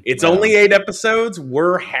 right on. It's right only 8 episodes.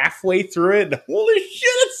 We're halfway through it. Holy shit,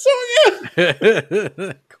 it's so good.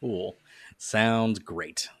 on. Cool. Sounds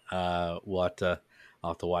great. I'll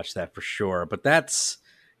have to watch that for sure. But that's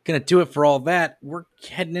gonna do it for all that. We're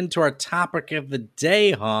heading into our topic of the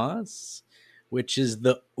day, Haas, which is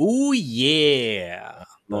the Ouya.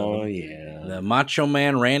 Oh, yeah. The Macho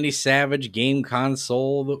Man Randy Savage game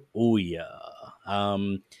console, the Ouya.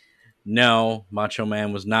 No, Macho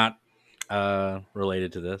Man was not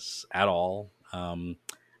related to this at all. I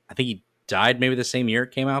think he died maybe the same year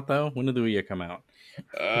it came out, though. When did the Ouya come out?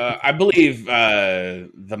 I believe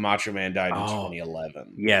the Macho Man died in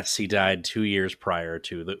 2011. Yes, he died 2 years prior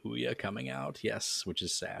to the Ouya coming out. Yes, which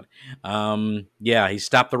is sad. Yeah, he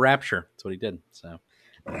stopped the rapture. That's what he did. So,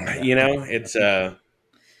 You know, it's Yeah.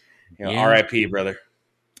 R.I.P. brother.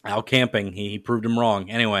 Out camping, he proved him wrong.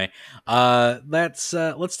 Anyway, let's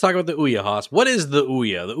talk about the Ouya, Haas. What is the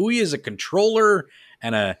Ouya? The Ouya is a controller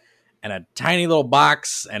and a tiny little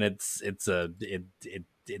box, and it's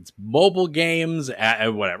mobile games,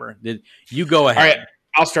 whatever. You go ahead. All right,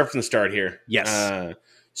 I'll start from the start here. Yes.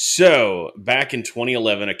 So back in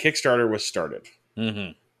 2011, a Kickstarter was started.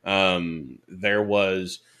 Mm-hmm. There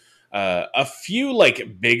was a few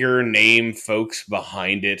like bigger name folks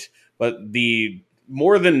behind it, but the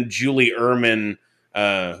more than Julie Uhrman,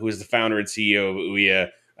 who is the founder and CEO of Ouya,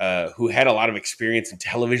 who had a lot of experience in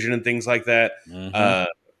television and things like that. Mm-hmm.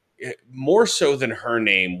 More so than her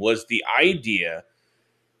name was the idea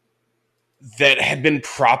that had been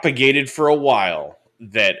propagated for a while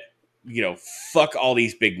that, you know, fuck all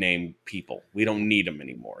these big name people. We don't need them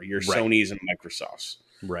anymore. Your Right. Sonys and Microsofts.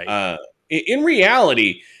 Right. In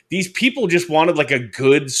reality, these people just wanted like a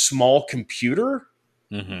good small computer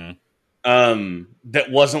Mm-hmm.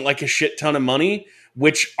 that wasn't like a shit ton of money,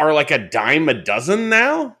 which are like a dime a dozen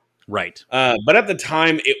now. Right. But at the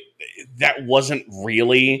time, that wasn't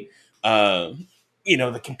really,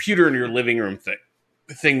 the computer in your living room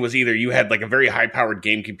thing was either you had like a very high powered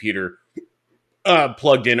game computer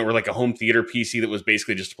plugged in, or like a home theater PC that was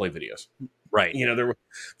basically just to play videos. Right. You know,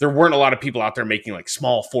 there weren't a lot of people out there making like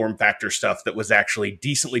small form factor stuff that was actually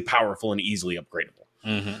decently powerful and easily upgradable.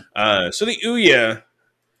 Mm-hmm. So the Ouya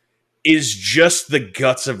is just the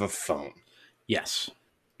guts of a phone. Yes.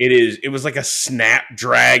 It was like a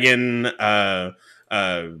Snapdragon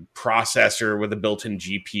processor with a built-in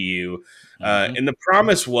GPU. Mm-hmm. And the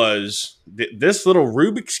promise was that this little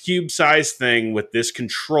Rubik's Cube size thing with this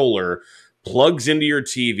controller plugs into your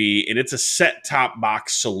TV, and it's a set-top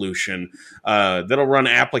box solution that'll run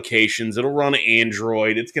applications. It'll run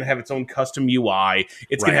Android. It's going to have its own custom UI.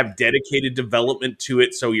 It's going to have dedicated development to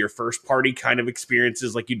it, so your first-party kind of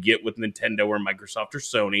experiences like you'd get with Nintendo or Microsoft or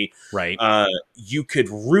Sony. Right. You could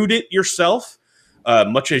root it yourself,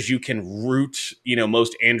 much as you can root,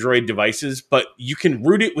 most Android devices, but you can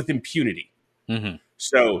root it with impunity. Mm-hmm.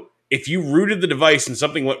 So if you rooted the device and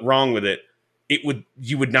something went wrong with it,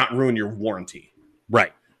 you would not ruin your warranty.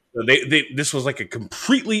 Right. So this was like a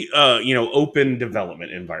completely open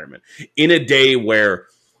development environment in a day where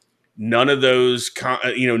none of those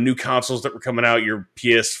new consoles that were coming out, your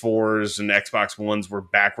PS4s and Xbox Ones, were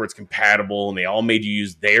backwards compatible, and they all made you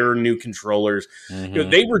use their new controllers. Mm-hmm.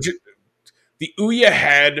 They were the Ouya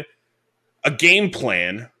had a game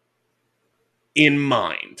plan in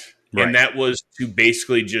mind, Right. and that was to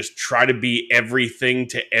basically just try to be everything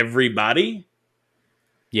to everybody.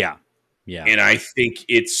 Yeah. And I think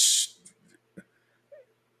it's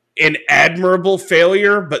an admirable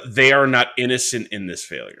failure, but they are not innocent in this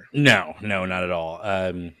failure. No, not at all.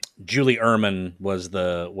 Julie Uhrman was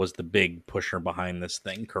the big pusher behind this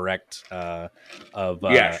thing, correct? Of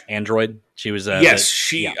Android. She was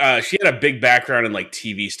she had a big background in like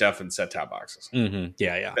TV stuff and set-top boxes. Mm-hmm.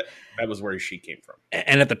 Yeah. That was where she came from.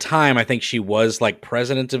 And at the time, I think she was like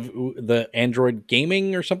president of the Android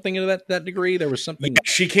gaming or something to that degree. There was something. Yeah,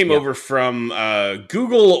 she came over from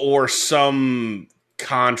Google or some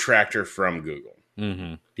contractor from Google.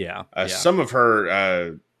 Mm-hmm. Yeah. Some of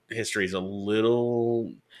her history is a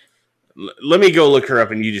little. Let me go look her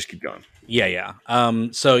up, and you just keep going. Yeah.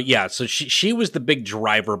 So she was the big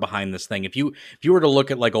driver behind this thing. If you were to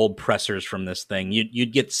look at like old pressers from this thing,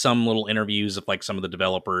 you'd get some little interviews of like some of the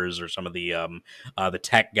developers or some of the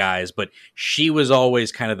tech guys, but she was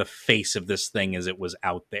always kind of the face of this thing as it was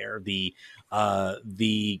out there. The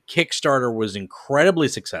Kickstarter was incredibly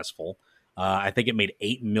successful. I think it made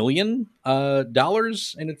 $8 million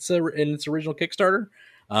in its original Kickstarter.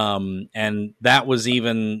 And that was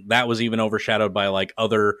even overshadowed by like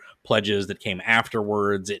other pledges that came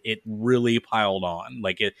afterwards. It really piled on.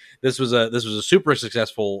 Like this was a super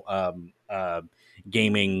successful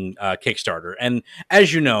gaming Kickstarter. And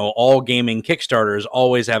as you know, all gaming Kickstarters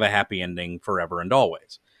always have a happy ending forever and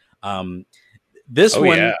always. This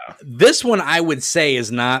one I would say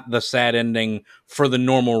is not the sad ending for the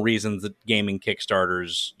normal reasons that gaming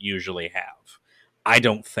Kickstarters usually have. I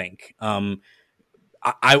don't think.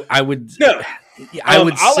 I would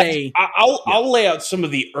say I'll lay out some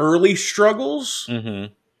of the early struggles,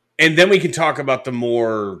 mm-hmm. and then we can talk about the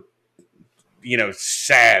more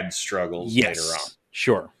sad struggles later on.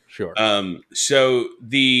 Sure. So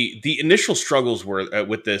the initial struggles were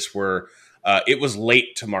with this were it was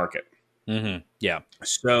late to market. Mm-hmm. Yeah.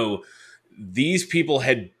 So these people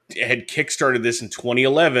had kickstarted this in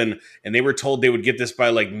 2011, and they were told they would get this by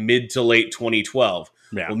like mid to late 2012.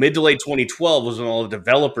 Yeah. Well, mid to late 2012 was when all the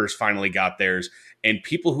developers finally got theirs, and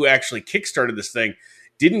people who actually kickstarted this thing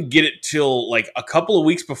didn't get it till like a couple of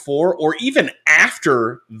weeks before, or even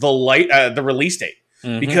after the release date,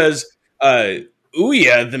 mm-hmm. because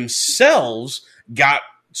Ouya themselves got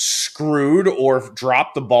screwed or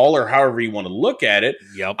dropped the ball, or however you want to look at it,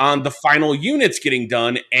 on the final units getting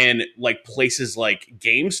done, and like places like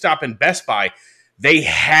GameStop and Best Buy, they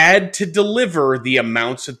had to deliver the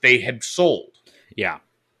amounts that they had sold. Yeah.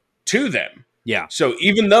 To them. Yeah. So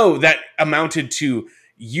even though that amounted to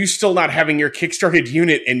you still not having your kickstarted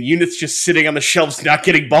unit and units just sitting on the shelves not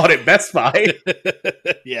getting bought at Best Buy.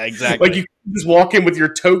 Yeah, exactly. Like you can just walk in with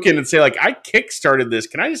your token and say like, I kickstarted this.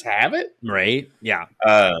 Can I just have it? Right. Yeah.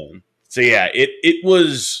 So yeah, it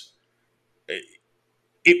was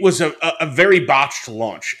a very botched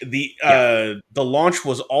launch. The launch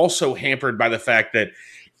was also hampered by the fact that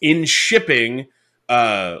in shipping,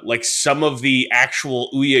 like some of the actual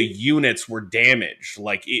Ouya units were damaged.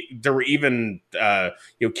 Like there were even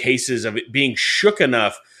cases of it being shook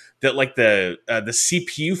enough that like the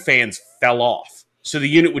CPU fans fell off, so the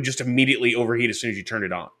unit would just immediately overheat as soon as you turned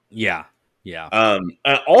it on. Yeah.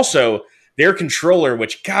 Also, their controller,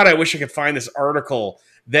 which God, I wish I could find this article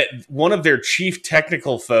that one of their chief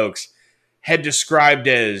technical folks had described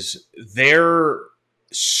as their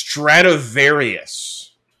Stradivarius.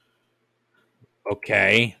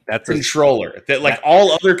 Okay, that's controller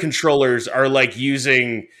all other controllers are like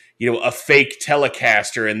using, a fake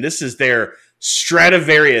Telecaster, and this is their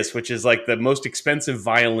Stradivarius, which is like the most expensive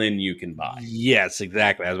violin you can buy. Yes,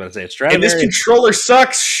 exactly. I was about to say Stradivarius. And this controller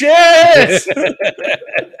sucks shit.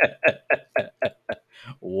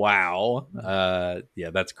 Wow. Yeah,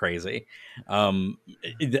 that's crazy.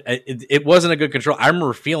 It wasn't a good control. I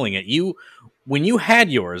remember feeling it. When you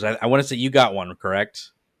had yours, I want to say you got one, correct?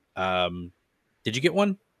 Did you get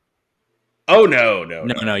one? Oh no,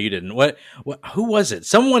 you didn't. What? Who was it?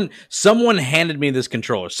 Someone handed me this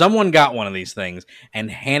controller. Someone got one of these things and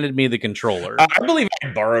handed me the controller. I believe I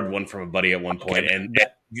borrowed one from a buddy at one point, and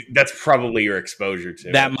that's probably your exposure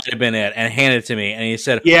to that. Might have been it, and handed it to me, and he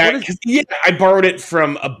said, "Yeah, I borrowed it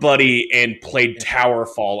from a buddy and played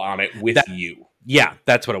Towerfall on it with you." Yeah,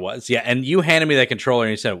 that's what it was. Yeah, and you handed me that controller,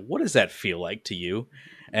 and you said, "What does that feel like to you?"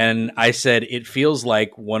 And I said, it feels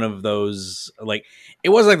like one of those, like, it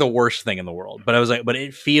was like the worst thing in the world, but I was like, but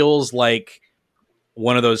it feels like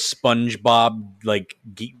one of those SpongeBob, like,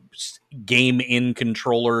 game in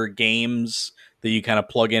controller games that you kind of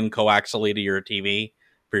plug in coaxially to your TV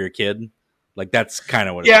for your kid. Like, that's kind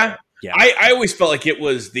of what it Yeah. is. Yeah. I always felt like it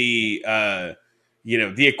was the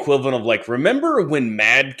the equivalent of, like, remember when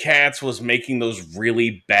Mad Catz was making those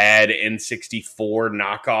really bad N64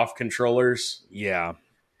 knockoff controllers? Yeah.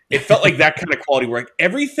 It felt like that kind of quality where, like,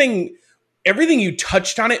 everything you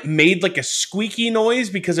touched on it made like a squeaky noise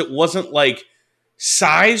because it wasn't, like,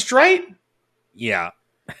 sized right. Yeah.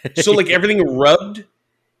 So, like, everything rubbed.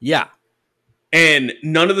 Yeah. And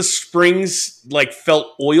none of the springs, like,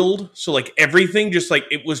 felt oiled. So, like, everything just, like,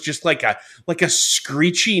 it was just like a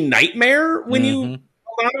screechy nightmare when you held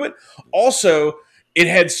onto it. Also, it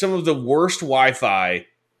had some of the worst Wi-Fi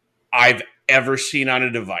I've ever seen on a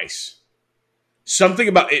device. Something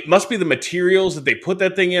about it must be the materials that they put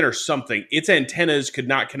that thing in or something. Its antennas could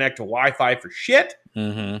not connect to Wi-Fi for shit.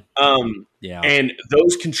 Yeah. And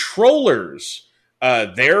those controllers,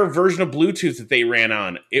 their version of Bluetooth that they ran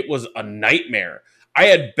on, it was a nightmare. I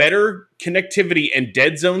had better connectivity and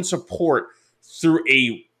dead zone support through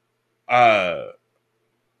a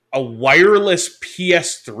wireless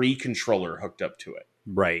PS3 controller hooked up to it.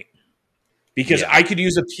 Right. Because I could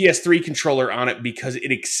use a PS3 controller on it because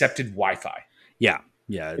it accepted Wi-Fi. Yeah.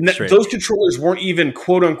 Yeah. And those controllers weren't even,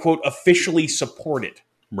 quote unquote, officially supported.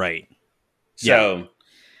 Right. So,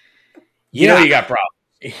 you know, you got problems.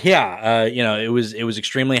 Yeah, it was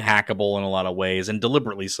extremely hackable in a lot of ways, and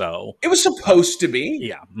deliberately so. It was supposed to be.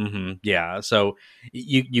 Yeah, yeah. So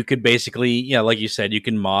you could basically, like you said, you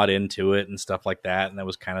can mod into it and stuff like that, and that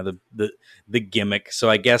was kind of the gimmick. So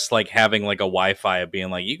I guess, like, having like a Wi-Fi of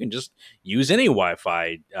being like, you can just use any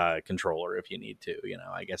Wi-Fi controller if you need to.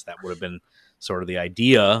 I guess that would have been sort of the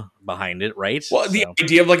idea behind it, right? Well, the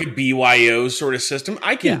idea of, like, a BYO sort of system,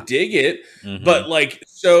 I can dig it, but, like,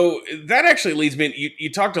 so that actually leads me.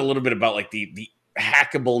 You talked a little bit about, like, the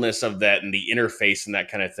hackableness of that and the interface and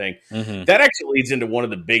that kind of thing. That actually leads into one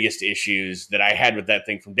of the biggest issues that I had with that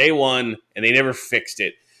thing from day one, and they never fixed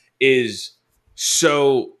it. Is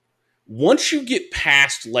so once you get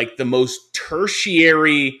past, like, the most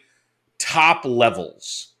tertiary top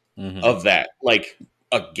levels of that, like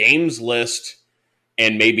a games list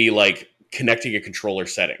and maybe, like, connecting a controller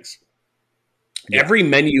settings. Every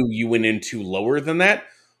menu you went into lower than that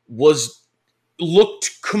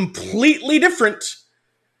looked completely different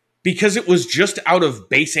because it was just out of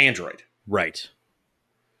base Android. Right.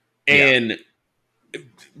 And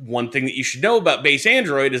one thing that you should know about base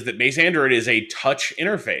Android is that base Android is a touch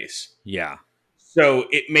interface. Yeah. So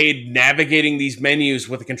it made navigating these menus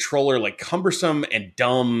with a controller, like, cumbersome and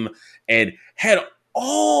dumb, and had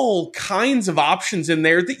all kinds of options in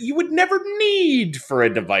there that you would never need for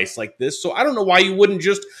a device like this. So I don't know why you wouldn't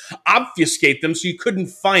just obfuscate them so you couldn't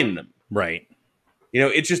find them. Right.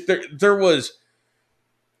 It's just there was.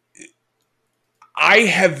 I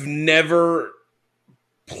have never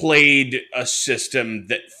played a system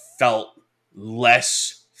that felt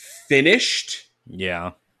less finished.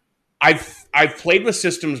 Yeah. I've played with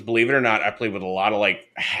systems, believe it or not. I played with a lot of, like,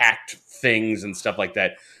 hacked things and stuff like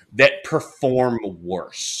that perform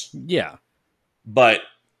worse. Yeah. But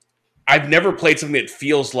I've never played something that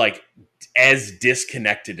feels like as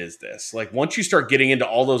disconnected as this. Like, once you start getting into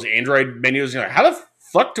all those Android menus, you're like, how the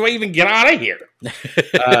fuck do I even get out of here?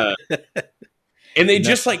 And they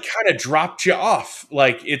just, like, kind of dropped you off.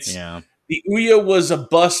 Like, it's the Ouya was a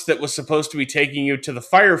bus that was supposed to be taking you to the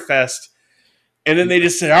Fire Fest. And then they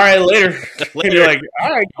just said, all right, later. And you're like, all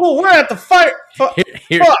right, cool. We're at the fire.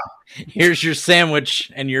 Here's your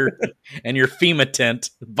sandwich and your FEMA tent.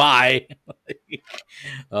 Bye.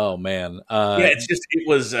 Oh man. It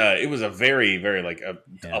was a very, very, like,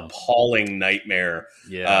 appalling nightmare.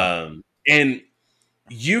 Yeah. And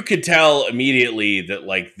you could tell immediately that,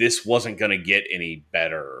 like, this wasn't going to get any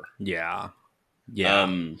better. Yeah.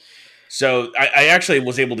 Yeah. So I actually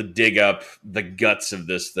was able to dig up the guts of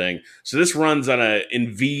this thing. So this runs on a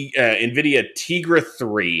NVIDIA Tegra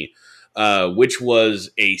 3, which was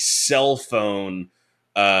a cell phone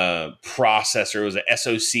processor. It was an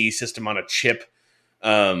SoC, system on a chip,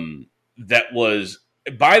 that was,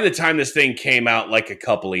 by the time this thing came out, like, a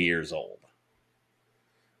couple of years old.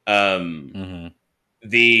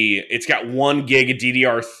 It's got 1 gig of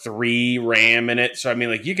DDR3 RAM in it. So, I mean,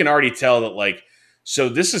 like, you can already tell that, like, so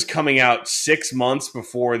this is coming out 6 months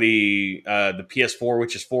before the PS4,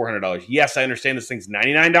 which is $400. Yes, I understand this thing's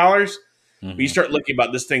 $99, but you start looking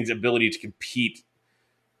about this thing's ability to compete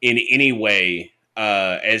in any way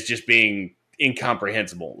as just being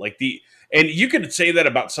incomprehensible. And you could say that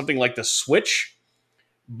about something like the Switch,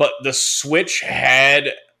 but the Switch had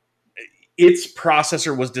its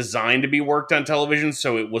processor was designed to be worked on television,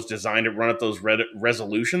 so it was designed to run at those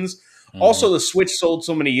resolutions. Also, the Switch sold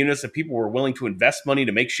so many units that people were willing to invest money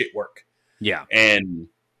to make shit work. Yeah. And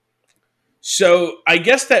so I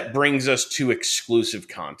guess that brings us to exclusive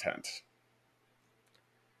content.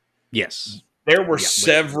 Yes. There were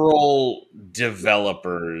several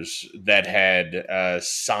developers that had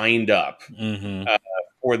signed up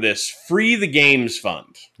for this Free the Games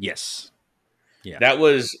Fund. Yes. Yeah. That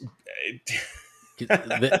was...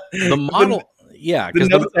 the model... Yeah, the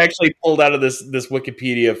notes actually pulled out of this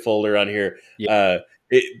Wikipedia folder on here. Yeah.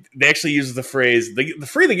 They actually use the phrase the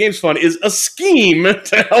Free the Games Fund is a scheme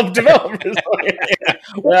to help developers.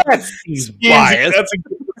 That seems biased. That's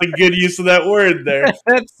a good use of that word there.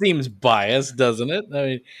 That seems biased, doesn't it?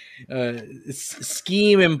 I mean,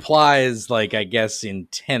 scheme implies, like, I guess,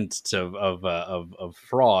 intent of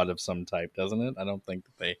fraud of some type, doesn't it? I don't think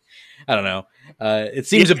that they. I don't know. It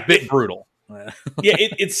seems a bit brutal. Yeah,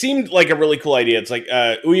 it seemed like a really cool idea. It's like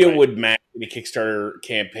Ouya would match the Kickstarter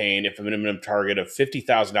campaign if a minimum target of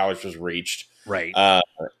 $50,000 was reached. Right.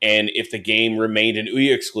 And if the game remained an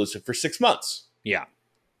Ouya exclusive for 6 months. Yeah.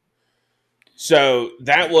 So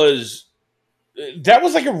that was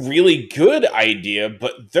like a really good idea,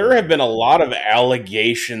 but there have been a lot of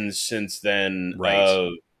allegations since then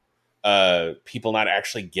of people not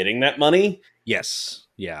actually getting that money. Yes.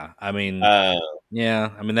 Yeah. I mean,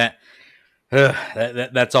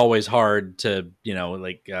 that's always hard to, you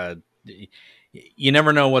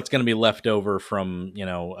never know what's going to be left over from,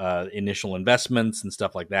 initial investments and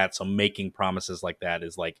stuff like that. So making promises like that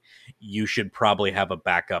is like, you should probably have a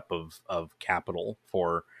backup of capital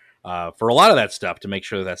for a lot of that stuff to make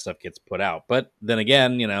sure that stuff gets put out. But then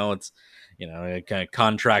again, it's, kind of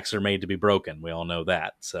contracts are made to be broken. We all know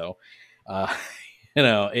that. So,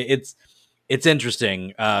 it's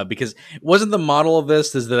interesting because wasn't the model of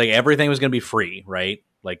this is that like everything was going to be free, right?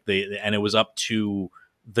 Like and it was up to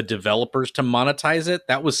the developers to monetize it.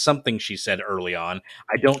 That was something she said early on.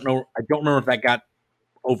 I don't remember if that got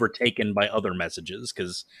overtaken by other messages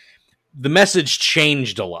because the message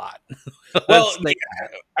changed a lot. Well,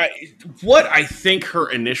 what I think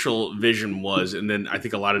her initial vision was, and then I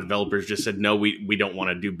think a lot of developers just said, no, we don't want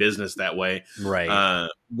to do business that way. Right.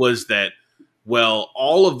 Was that, well,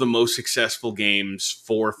 all of the most successful games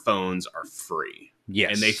for phones are free.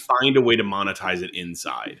 Yes. And they find a way to monetize it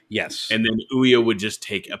inside. Yes. And then Ouya would just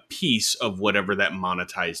take a piece of whatever that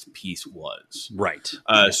monetized piece was. Right.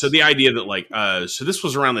 So the idea that so this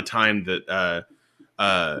was around the time that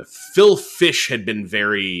Phil Fish had been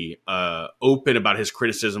very open about his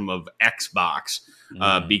criticism of Xbox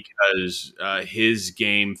because his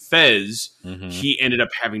game Fez, he ended up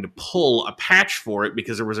having to pull a patch for it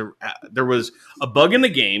because there was a bug in the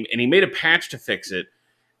game and he made a patch to fix it.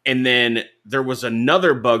 And then there was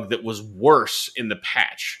another bug that was worse in the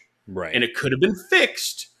patch. Right. And it could have been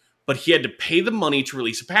fixed, but he had to pay the money to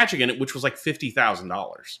release a patch again, which was like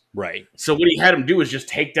 $50,000. Right. So what he had him do is just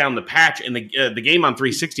take down the patch, and the game on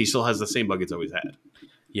 360 still has the same bug it's always had.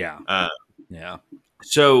 Yeah. Yeah.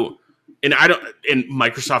 So, and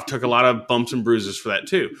Microsoft took a lot of bumps and bruises for that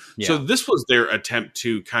too. Yeah. So this was their attempt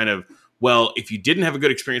to kind of, well, if you didn't have a good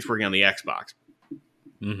experience working on the Xbox,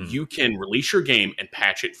 you can release your game and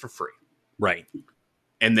patch it for free. Right.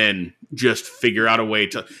 And then just figure out a way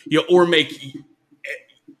to, or make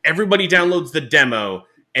everybody downloads the demo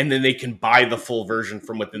and then they can buy the full version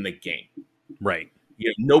from within the game. Right.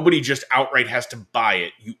 Nobody just outright has to buy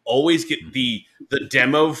it. You always get the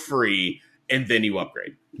demo free and then you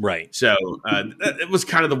upgrade. Right. So it was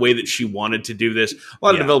kind of the way that she wanted to do this. A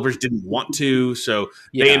lot of developers didn't want to, so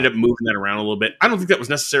they ended up moving that around a little bit. I don't think that was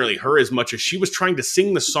necessarily her as much as she was trying to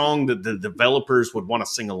sing the song that the developers would want to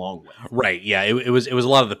sing along with. Right. Yeah. It was a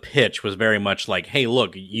lot of the pitch was very much like, hey,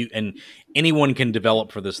 look, you and anyone can develop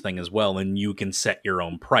for this thing as well, and you can set your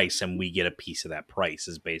own price, and we get a piece of that price.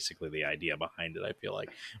 Is basically the idea behind it. I feel like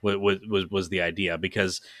was the idea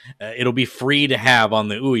because it'll be free to have on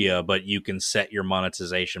the Ouya, but you can set your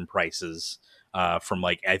monetization prices from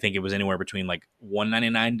like I think it was anywhere between like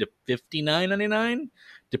 $1.99 to $59.99,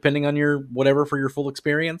 depending on your whatever for your full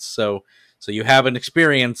experience. So you have an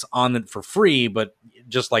experience on it for free, but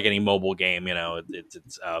just like any mobile game,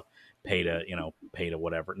 it's pay to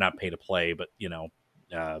whatever, not pay to play, but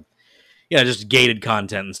just gated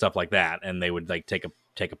content and stuff like that. And they would like take a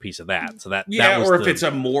take a piece of that. So that Yeah, was or if it's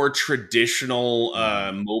a more traditional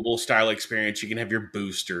mobile style experience, you can have your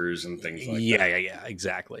boosters and things like that. Yeah,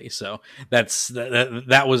 exactly. So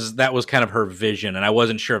that was kind of her vision, and I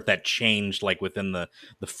wasn't sure if that changed like within the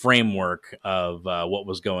framework of what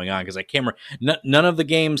was going on, because I can't remember. None of the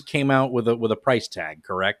games came out with a price tag,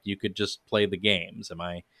 correct? You could just play the games.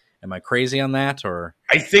 Am I crazy on that, or?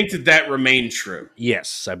 I think that remained true.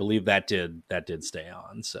 Yes, I believe that did stay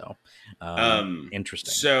on. So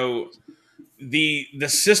interesting. So the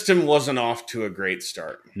system wasn't off to a great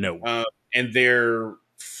start. No. And their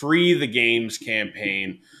free the games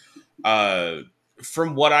campaign,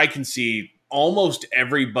 from what I can see, almost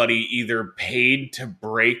everybody either paid to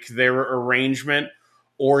break their arrangement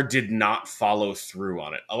or did not follow through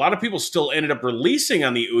on it. A lot of people still ended up releasing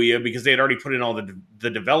on the Ouya because they had already put in all the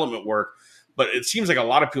development work, but it seems like a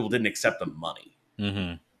lot of people didn't accept the money.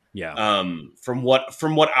 Mm-hmm. Yeah. From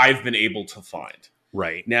what I've been able to find.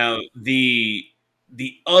 Right. Now, the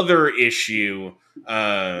other issue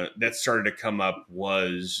that started to come up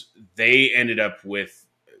was they ended up with,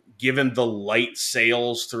 given the light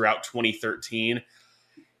sales throughout 2013,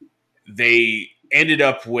 they ended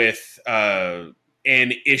up with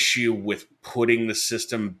an issue with putting the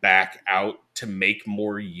system back out to make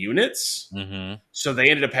more units. Mm-hmm. So they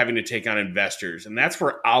ended up having to take on investors. And that's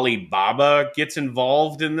where Alibaba gets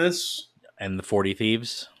involved in this. And the 40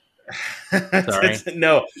 Thieves? Sorry.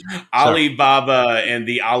 No, Alibaba and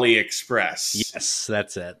the AliExpress. Yes,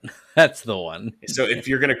 that's it. That's the one. So if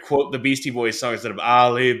you're going to quote the Beastie Boys song instead of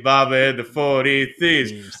Alibaba and the 40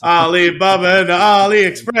 Thieves, Alibaba and the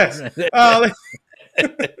AliExpress.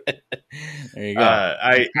 There you go.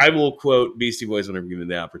 I will quote Beastie Boys whenever given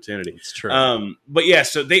the opportunity. It's true. But yeah,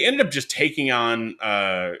 so they ended up just taking on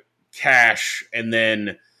cash, and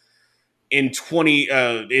then in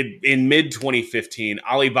mid 2015,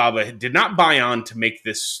 Alibaba did not buy on to make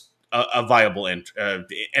this a viable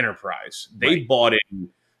enterprise. They bought in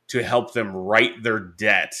to help them write their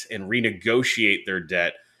debt and renegotiate their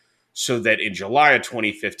debt, so that in July of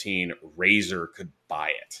 2015, Razer could buy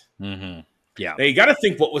it. Mm-hmm. Yeah. Now you got to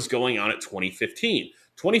think what was going on at 2015.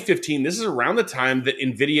 2015, this is around the time that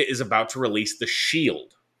NVIDIA is about to release the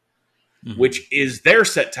Shield, which is their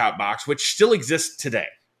set-top box, which still exists today.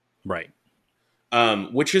 Right.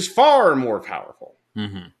 Which is far more powerful.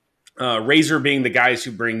 Mm-hmm. Razer being the guys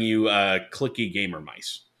who bring you clicky gamer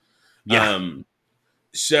mice. Yeah.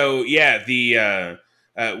 So yeah,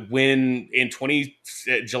 when in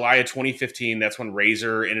July of 2015, that's when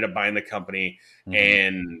Razer ended up buying the company,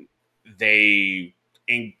 and they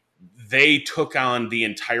took on the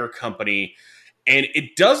entire company. And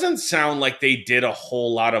it doesn't sound like they did a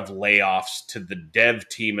whole lot of layoffs to the dev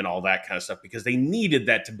team and all that kind of stuff, because they needed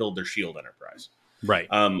that to build their Shield enterprise. Right.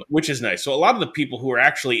 Which is nice. So a lot of the people who are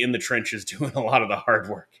actually in the trenches doing a lot of the hard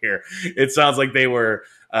work here, it sounds like they were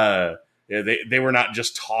they were not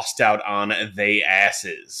just tossed out on they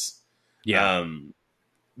asses. Yeah.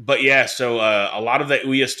 But yeah, so a lot of the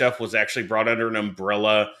Ouya stuff was actually brought under an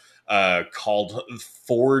umbrella called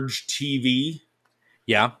Forge TV.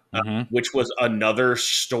 Yeah. Which was another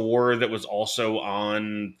store that was also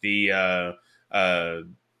on the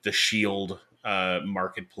Shield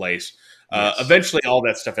marketplace. Yes. Eventually, all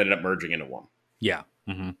that stuff ended up merging into one. Yeah.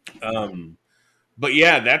 But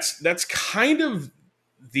yeah, that's kind of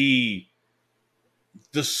the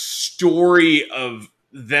story of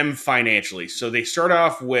them financially. So they start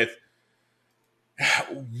off with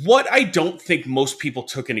what I don't think most people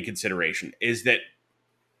took into consideration is that,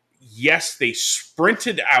 yes, they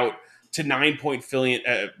sprinted out to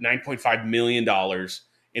 $9.5 million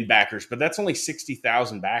in backers, but that's only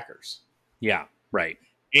 60,000 backers. Yeah. Right.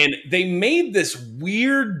 And they made this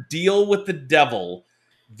weird deal with the devil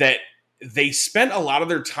that they spent a lot of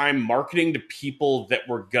their time marketing to people that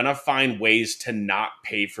were going to find ways to not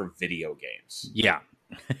pay for video games. Yeah.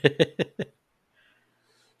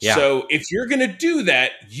 Yeah. So if you're going to do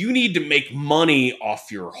that, you need to make money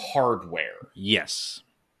off your hardware. Yes.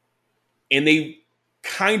 And they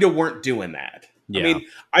kind of weren't doing that. Yeah. I mean,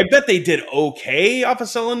 I bet they did okay off of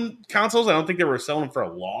selling consoles. I don't think they were selling them for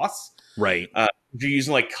a loss. Right. You're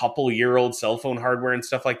using like couple-year-old cell phone hardware and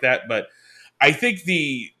stuff like that. But I think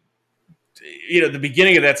the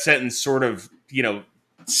beginning of that sentence sort of,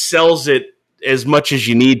 sells it as much as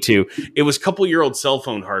you need to. It was couple-year-old cell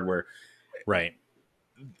phone hardware. Right.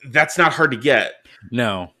 That's not hard to get.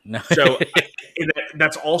 No. So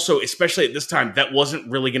that's also, especially at this time, that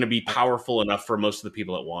wasn't really going to be powerful enough for most of the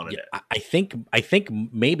people that wanted it. I think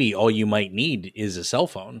maybe all you might need is a cell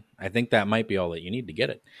phone. I think that might be all that you need to get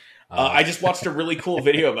it. I just watched a really cool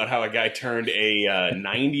video about how a guy turned a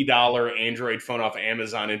 $90 Android phone off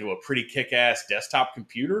Amazon into a pretty kick-ass desktop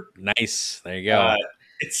computer. Nice. There you go.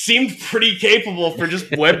 It seemed pretty capable for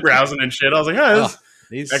just web browsing and shit. I was like,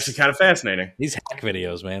 this is actually kind of fascinating. These hack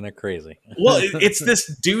videos, man, they're crazy. Well, it's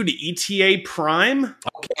this dude, ETA Prime.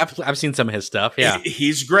 Okay, I've seen some of his stuff. Yeah,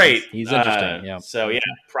 he's great. He's interesting. Yeah. So yeah,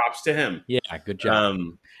 props to him. Yeah, good job.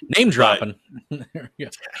 Name dropping. Yeah.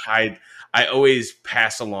 I always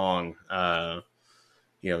pass along,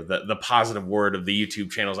 the positive word of the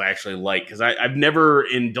YouTube channels I actually like, because I've never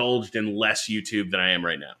indulged in less YouTube than I am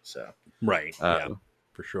right now. So right, yeah,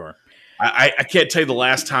 for sure. I can't tell you the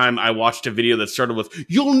last time I watched a video that started with,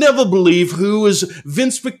 "You'll never believe who is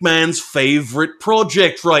Vince McMahon's favorite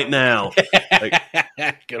project right now."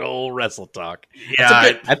 Good old Wrestle Talk.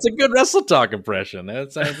 Yeah, that's a good Wrestle Talk impression. I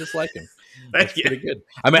just like him. That's Yeah. pretty good.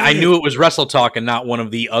 I mean, I knew it was Wrestle Talk and not one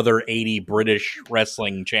of the other 80 British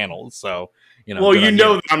wrestling channels. So, well,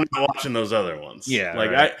 that I'm not watching those other ones. Yeah,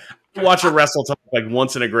 like right. I watch a Wrestle Talk like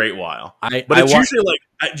once in a great while. But it's usually like,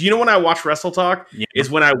 do you know when I watch Wrestle Talk? Yeah. Is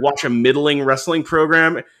when I watch a middling wrestling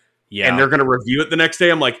program. Yeah. And they're going to review it the next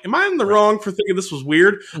day. I'm like, am I in the wrong for thinking this was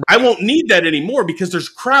weird? I won't need that anymore because there's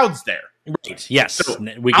crowds there. Right. Yes. So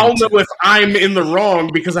I'll know if I'm in the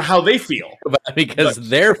wrong because of how they feel. Because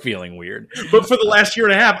they're feeling weird. But for the last year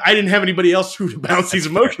and a half, I didn't have anybody else who to bounce these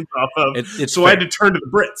emotions off of. So fair. I had to turn to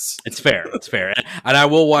the Brits. It's fair. It's fair. And I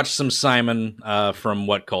will watch some Simon from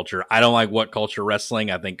What Culture. I don't like What Culture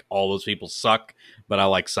Wrestling. I think all those people suck. But I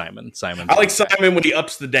like Simon. I like Simon when he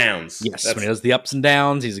ups the downs. Yes, when he does the ups and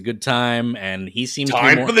downs, he's a good time, and he seems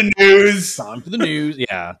time to be for the news. Time for the news.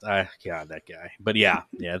 Yeah, God, that guy. But yeah,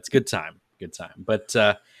 it's good time. Good time. But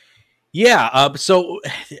so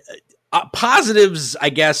positives. I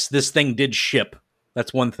guess this thing did ship.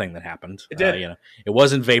 That's one thing that happened. It did. It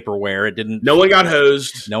wasn't vaporware. It didn't. No one got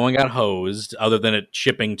hosed. No one got hosed. Other than it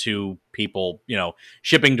shipping to people,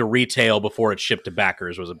 shipping to retail before it shipped to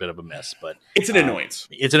backers was a bit of a miss. But it's an annoyance.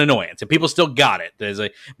 It's an annoyance, and people still got it.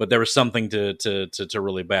 But there was something to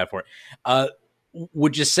really bad for it.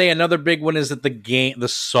 Would you say another big one is that the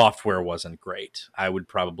software wasn't great? I would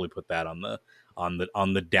probably put that on the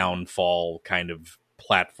downfall kind of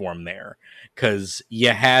platform there, because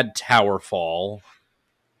you had Towerfall.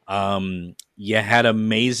 You had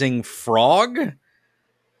Amazing Frog,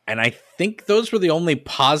 and I think those were the only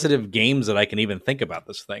positive games that I can even think about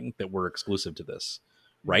this thing that were exclusive to this,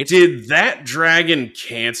 right? Did that Dragon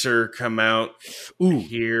Cancer come out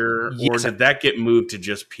here, or did that get moved to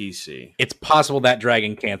just PC? It's possible that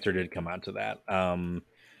Dragon Cancer did come out to that.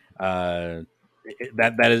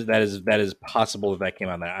 That is possible that came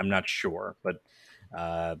out that. I'm not sure, but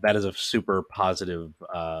that is a super positive.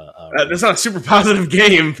 That's not a super positive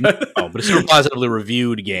game, but a super positively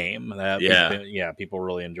reviewed game. People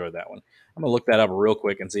really enjoyed that one. I'm gonna look that up real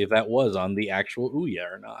quick and see if that was on the actual Ouya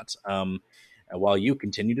or not. While you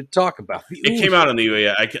continue to talk about the Ouya. It came out on the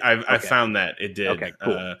Ouya. I found that it did. Okay,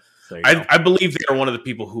 cool. I believe they are one of the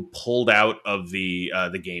people who pulled out of the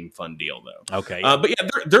Game Fund deal, though. Okay, but yeah,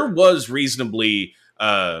 there was reasonably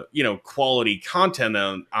quality content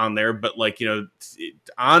on there, but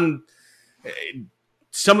on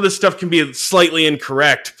some of the stuff can be slightly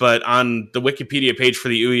incorrect. But on the Wikipedia page for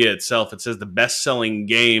the Ouya itself, it says the best-selling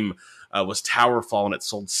game was Towerfall, and it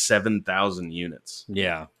sold 7,000 units.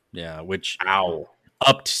 Yeah, which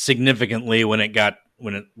upped significantly when it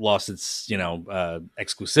lost its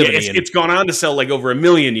exclusivity. Yeah, it's gone on to sell like over 1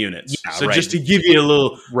 million units. Yeah, so just to give you a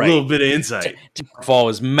little bit of insight, Towerfall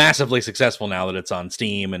is massively successful now that it's on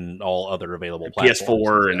Steam and all other available platforms,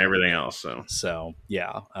 PS4 and everything else. So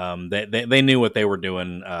yeah, they knew what they were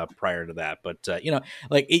doing prior to that, but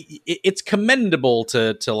it's commendable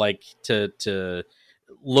to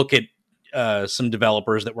look at some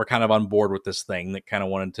developers that were kind of on board with this thing, that kind of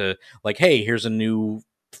wanted to hey, here's a new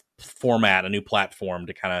format, a new platform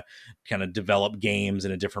to kind of develop games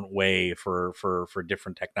in a different way for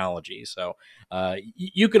different technology. So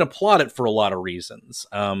you can applaud it for a lot of reasons.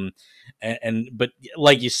 But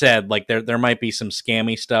like you said, there might be some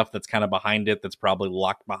scammy stuff that's kind of behind it, that's probably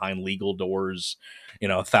locked behind legal doors,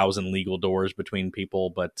 1,000 legal doors between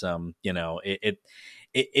people. But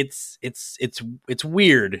it's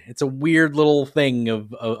weird. It's a weird little thing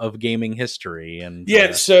of gaming history. And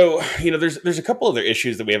so there's a couple other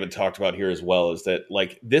issues that we haven't talked about here as well. Is that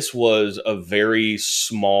this was a very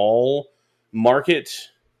small market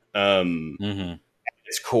at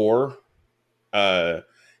its core,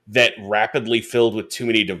 that rapidly filled with too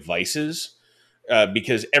many devices.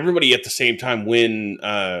 Because everybody at the same time, when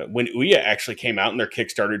Ouya actually came out and their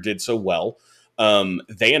Kickstarter did so well,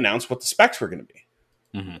 they announced what the specs were going to be.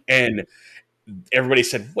 Mm-hmm. And everybody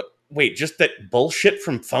said, wait, just that bullshit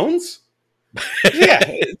from phones? Yeah,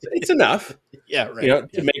 it's enough. Yeah,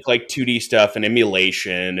 right. To make like 2D stuff and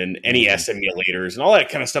emulation and NES emulators and all that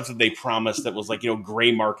kind of stuff that they promised that was like,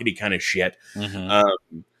 gray markety kind of shit,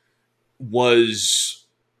 was,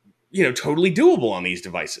 totally doable on these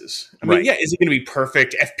devices. I mean, yeah, is it going to be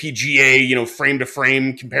perfect FPGA, frame to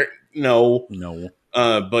frame compare? No.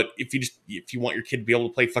 But if you want your kid to be able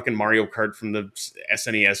to play fucking Mario Kart from the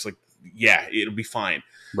SNES, like, yeah, it'll be fine.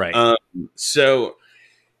 Right. So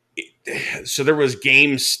there was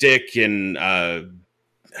Game Stick and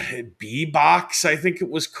B-Box, I think it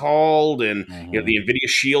was called, and the NVIDIA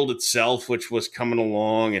Shield itself, which was coming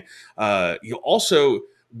along. Also,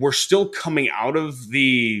 we're still coming out of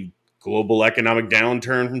the global economic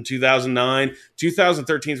downturn from 2009.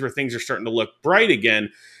 2013 is where things are starting to look bright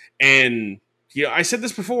again. And I said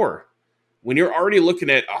this before. When you're already looking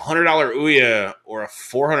at a $100 Ouya or a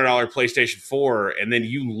 $400 PlayStation 4, and then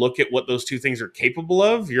you look at what those two things are capable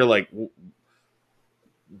of, you're like,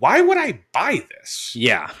 why would I buy this?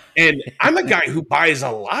 Yeah. And I'm a guy who buys a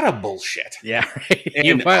lot of bullshit. Yeah. Right. And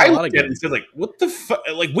you buy a lot of games. And said, like, what the fuck?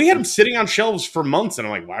 Like, we had them sitting on shelves for months, and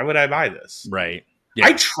I'm like, why would I buy this? Right. Yeah.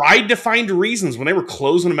 I tried to find reasons when they were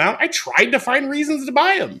closing them out. I tried to find reasons to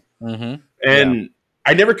buy them. And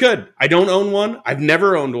I never could. I don't own one. I've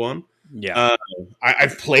never owned one. Yeah.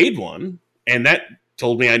 I've played one, and that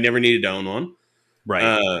told me I never needed to own one.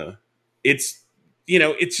 Right. It's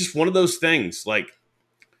just one of those things. Like,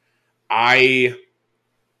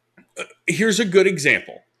 here's a good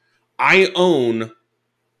example. I own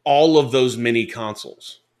all of those mini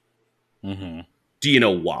consoles. Do you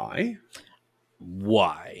know why?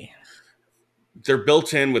 Why? They're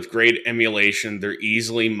built in with great emulation. They're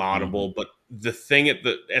easily moddable, but the thing at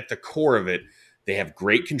the core of it, they have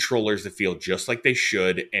great controllers that feel just like they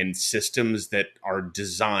should, and systems that are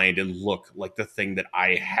designed and look like the thing that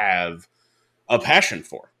I have a passion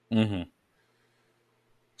for.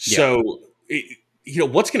 So,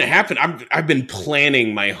 what's going to happen? I've been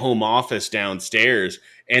planning my home office downstairs,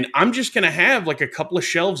 and I'm just going to have like a couple of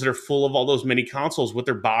shelves that are full of all those mini consoles with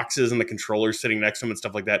their boxes and the controllers sitting next to them and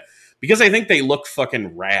stuff like that, because I think they look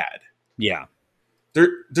fucking rad. Yeah.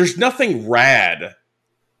 There's nothing rad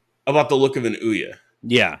about the look of an Ouya.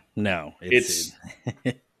 Yeah, no. It's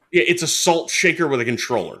a salt shaker with a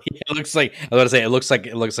controller. It looks like it looks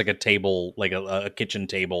like a table, like a kitchen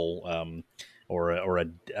table, or a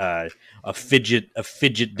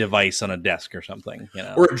fidget device on a desk or something,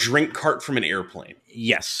 or a drink cart from an airplane.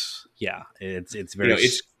 Yes, yeah, it's very.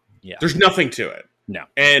 There's nothing to it. No,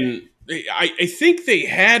 and I think they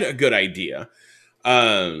had a good idea,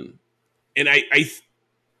 and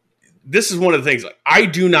this is one of the things. I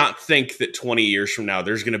do not think that 20 years from now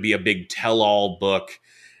there's going to be a big tell-all book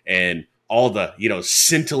and all the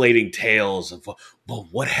scintillating tales of, well,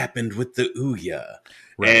 what happened with the Ouya,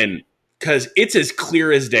 and because it's as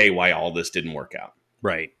clear as day why all this didn't work out.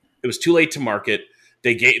 Right, it was too late to market.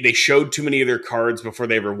 They showed too many of their cards before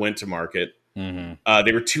they ever went to market.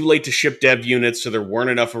 They were too late to ship dev units, so there weren't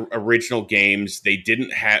enough original games. They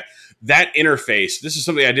didn't have that interface. This is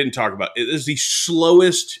something I didn't talk about. It is the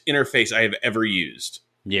slowest interface I have ever used.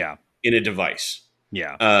 Yeah, in a device.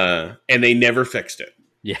 Yeah, and they never fixed it.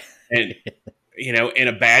 Yeah, and and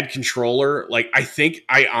a bad controller. Like,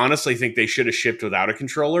 I honestly think they should have shipped without a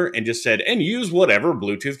controller and just said, and use whatever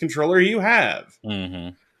Bluetooth controller you have.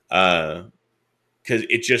 Because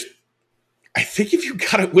it just, I think if you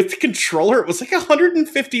got it with the controller, it was like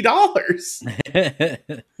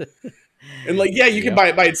 $150. And like, yeah, you can buy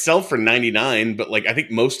it by itself for $99, but like, I think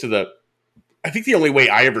the only way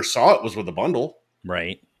I ever saw it was with a bundle.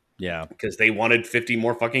 Right. Yeah. Because they wanted $50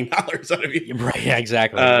 more fucking dollars out of you. Right. Yeah,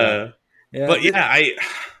 exactly. But yeah,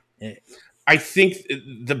 I think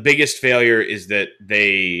the biggest failure is that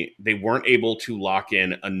they weren't able to lock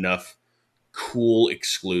in enough cool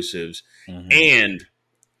exclusives, and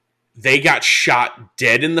they got shot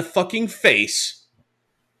dead in the fucking face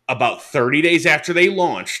about 30 days after they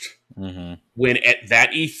launched. When at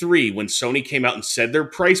that E3, when Sony came out and said their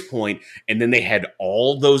price point, and then they had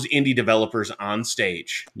all those indie developers on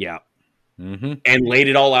stage. Yeah. And laid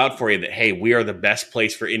it all out for you that, hey, we are the best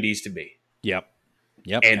place for indies to be. Yep.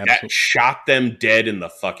 And absolutely. That shot them dead in the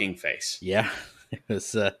fucking face. Yeah.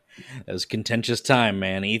 It was contentious time,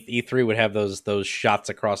 man. E3 would have those shots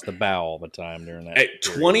across the bow all the time during that. At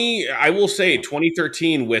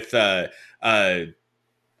 2013 with the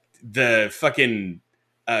fucking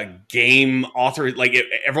game author, like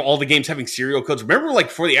all the games having serial codes. Remember, like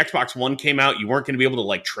before the Xbox One came out, you weren't going to be able to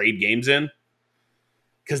like trade games in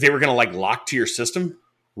because they were going to like lock to your system,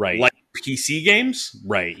 right? Like PC games,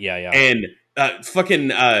 right? Yeah, yeah. And fucking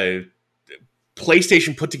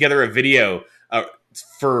PlayStation put together a video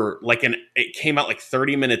for like it came out like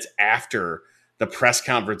 30 minutes after the press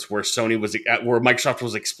conference where where Microsoft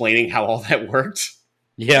was explaining how all that worked.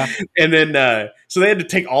 Yeah. And then, so they had to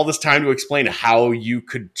take all this time to explain how you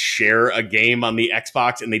could share a game on the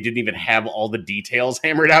Xbox, and they didn't even have all the details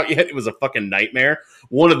hammered out yet. It was a fucking nightmare.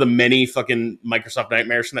 One of the many fucking Microsoft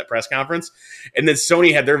nightmares from that press conference. And then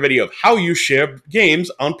Sony had their video of how you share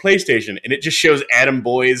games on PlayStation, and it just shows Adam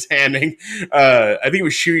Boyes handing, I think it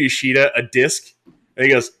was Shu Yoshida, a disc. And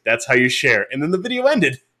he goes, "That's how you share." And then the video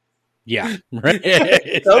ended. Yeah. Right.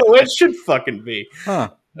 That's the way it should fucking be.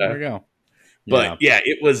 Huh. There we go. But yeah,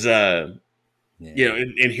 it was, you know,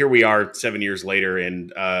 and here we are 7 years later,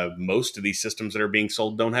 and most of these systems that are being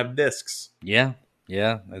sold don't have discs. Yeah.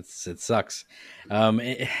 It sucks.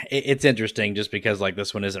 It's interesting just because like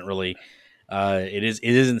this one isn't really, it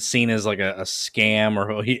isn't seen as like a scam,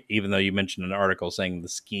 or even though you mentioned an article saying the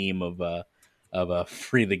scheme of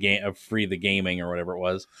free the gaming or whatever it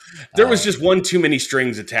was. There was just one too many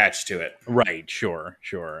strings attached to it. Right. Sure.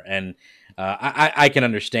 And I can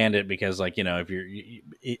understand it because, like, you know, if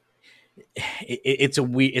it's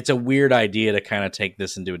a weird idea to kind of take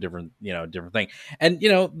this into a different thing. And, you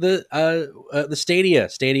know, the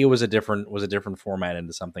Stadia was a different format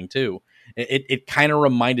into something too. It kind of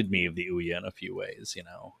reminded me of the Ouya in a few ways,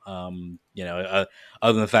 other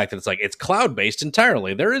than the fact that it's like, it's cloud-based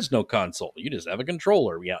entirely. There is no console. You just have a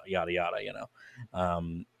controller, yada, yada,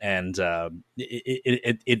 and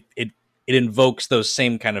it invokes those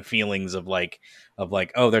same kind of feelings of like,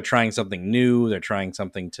 oh, they're trying something new. They're trying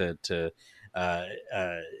something to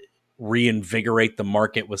reinvigorate the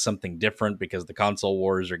market with something different because the console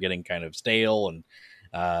wars are getting kind of stale. And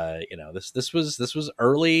this was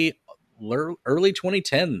early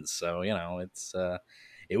 2010s. So, you know,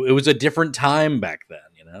 it was a different time back then,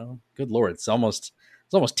 you know. Good Lord. It's almost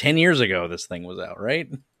 10 years ago this thing was out, right?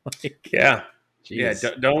 Like, yeah. Jeez. Yeah,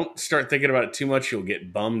 don't start thinking about it too much. You'll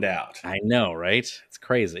get bummed out. I know, right? It's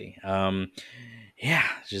crazy.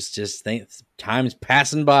 Just think time's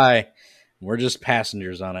passing by. We're just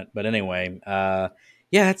passengers on it. But anyway,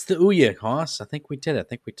 it's the Ouya, Hoss. I think we did it. I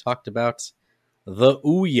think we talked about the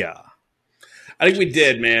Ouya. I think we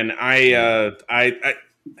did, man. I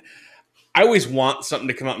always want something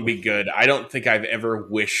to come out and be good. I don't think I've ever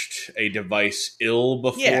wished a device ill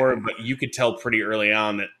before, but you could tell pretty early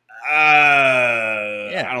on that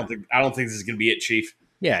I don't think this is going to be it, Chief.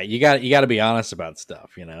 Yeah, you got to be honest about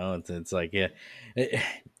stuff, you know. It's like, yeah,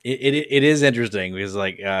 it is interesting because,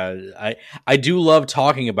 like, I do love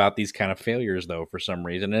talking about these kind of failures though, for some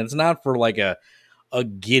reason, and it's not for like a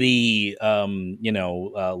giddy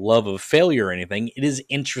love of failure or anything. It is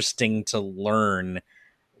interesting to learn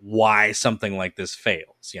why something like this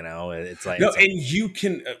fails, you know. It's like, and you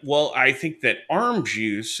can, I think that arms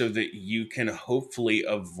you so that you can hopefully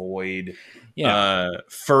avoid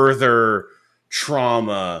further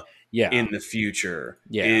trauma in the future.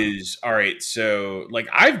 Is all right. So, like,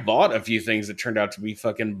 I've bought a few things that turned out to be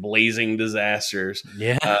fucking blazing disasters.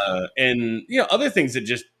 And you know, other things that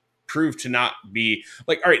just proved to not be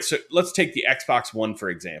like, all right, so let's take the Xbox One, for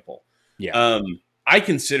example. I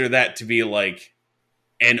consider that to be like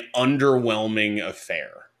an underwhelming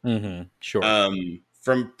affair. Mm-hmm. Sure.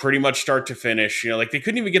 From pretty much start to finish, you know, like they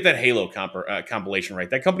couldn't even get that Halo compilation right.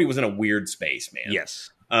 That company was in a weird space, man.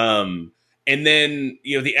 Yes. And then,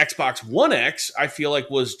 you know, the Xbox One X, I feel like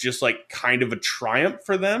was just like kind of a triumph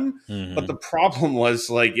for them. Mm-hmm. But the problem was,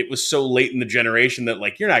 like, it was so late in the generation that,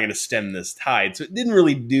 like, you're not going to stem this tide. So it didn't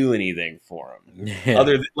really do anything for them.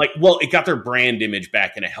 Other than, like, it got their brand image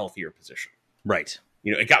back in a healthier position. Right.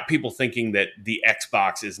 You know, it got people thinking that the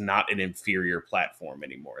Xbox is not an inferior platform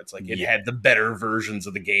anymore. It's like it had the better versions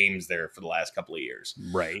of the games there for the last couple of years.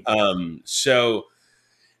 Right. So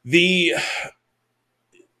the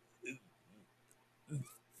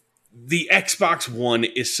Xbox One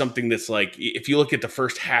is something that's like, if you look at the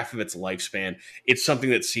first half of its lifespan, it's something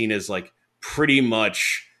that's seen as like pretty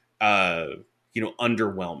much,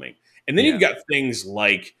 underwhelming. And then you've got things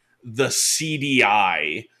like the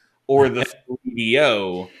CDI or the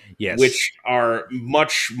 3DO, which are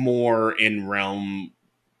much more in realm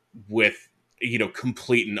with, you know,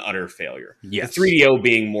 complete and utter failure. Yes. The 3DO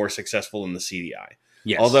being more successful than the CDI.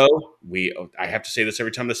 Yes. Although I have to say this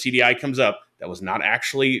every time the CDI comes up, that was not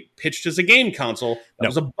actually pitched as a game console. That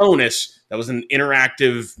was a bonus. That was an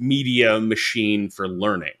interactive media machine for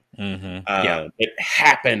learning. Mm-hmm. It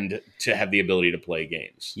happened to have the ability to play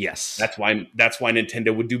games. Yes. That's why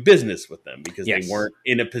Nintendo would do business with them, because they weren't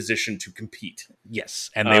in a position to compete.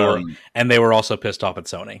 Yes. And they were also pissed off at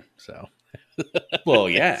Sony. So Well,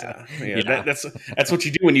 yeah, Yeah. that's what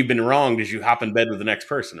you do when you've been wronged. Is you hop in bed with the next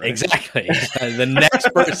person, right? Exactly. The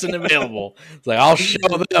next person available. It's like, I'll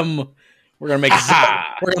show them. We're gonna make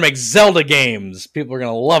Ha we're gonna make Zelda games. People are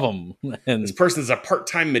gonna love them. This And person's a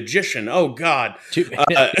part-time magician. Oh God.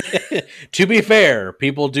 to, to be fair,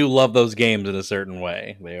 people do love those games in a certain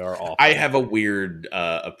way. They are awful. I have a weird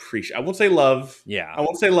appreciation. I won't say love. Yeah. I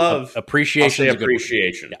won't say love. Appreciation. I'll say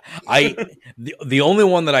appreciation. Yeah. The only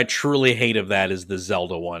one that I truly hate of that is the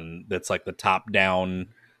Zelda one. That's like the top down,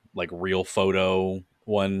 like real photo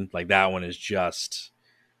one. Like that one is just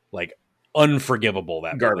like unforgivable.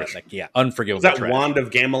 Garbage. Unforgivable. Is that trash. Wand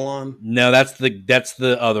of Gamelon? No, that's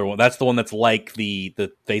the other one. That's the one that's like the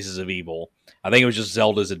Faces of Evil. I think it was just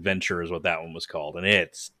Zelda's Adventure is what that one was called, and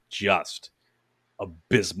it's just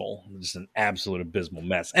abysmal, just an absolute abysmal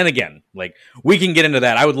mess. And again, like we can get into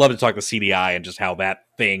that. I would love to talk to CDI and just how that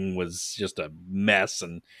thing was just a mess,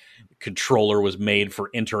 and the controller was made for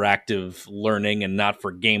interactive learning and not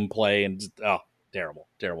for gameplay, and just,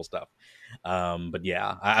 terrible stuff. But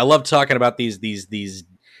yeah, I love talking about these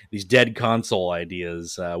dead console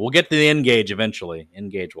ideas. We'll get to the N-Gage eventually.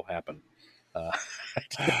 N-Gage will happen.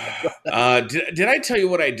 Did I tell you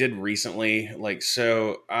what I did recently? Like,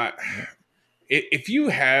 so if you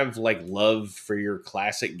have like love for your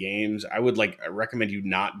classic games, I would recommend you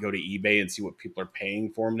not go to eBay and see what people are paying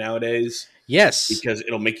for them nowadays. Yes, because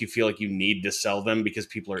it'll make you feel like you need to sell them because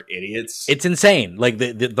people are idiots. It's insane. Like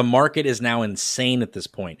the market is now insane at this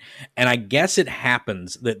point. And I guess it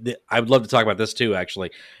happens that I would love to talk about this too,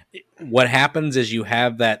 actually. What happens is you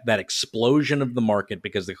have that explosion of the market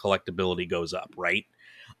because the collectability goes up, right?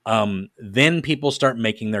 Then people start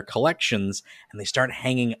making their collections and they start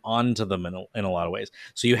hanging on to them in a lot of ways.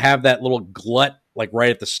 So you have that little glut like right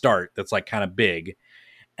at the start that's like kind of big.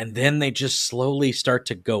 And then they just slowly start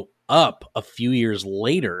to go up a few years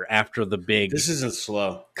later after the big. This isn't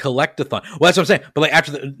slow collectathon. Well, that's what I'm saying. But like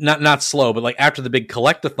after the not slow, but like after the big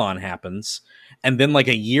collectathon happens, and then like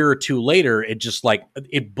a year or two later, it just like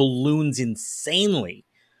it balloons insanely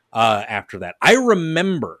after that. I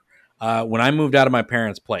remember when I moved out of my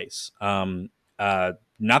parents' place, not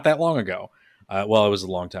that long ago. Well, it was a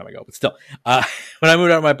long time ago, but still, when I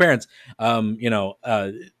moved out of my parents,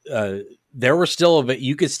 there were still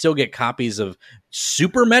you could still get copies of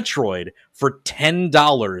Super Metroid for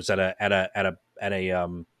 $10 at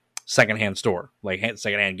a secondhand store, like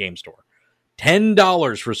secondhand game store.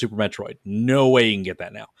 $10 for Super Metroid. No way you can get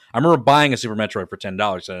that now. I remember buying a Super Metroid for $10.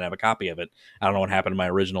 I didn't have a copy of it. I don't know what happened to my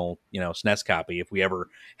original, SNES copy. If we ever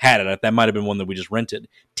had it, that might have been one that we just rented.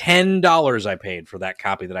 $10 I paid for that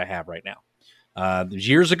copy that I have right now.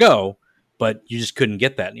 Years ago, but you just couldn't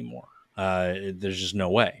get that anymore. There's just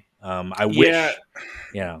no way. I wish,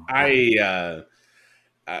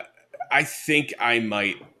 I think I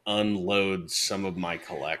might unload some of my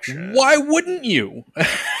collection. Why wouldn't you?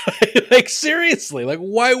 Like seriously, like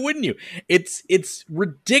why wouldn't you? It's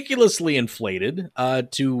ridiculously inflated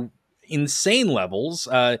to insane levels.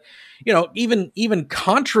 Even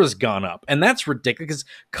Contra's gone up, and that's ridiculous because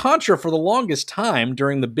Contra for the longest time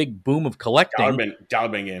during the big boom of collecting, dollar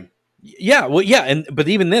bin game. Yeah, well, yeah, but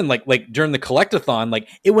even then, like during the collectathon, like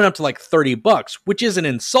it went up to like $30, which isn't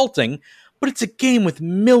insulting, but it's a game with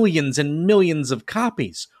millions and millions of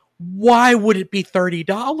copies. Why would it be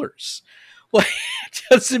 $30? Like, it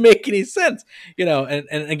doesn't make any sense, And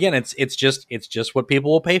again, it's just what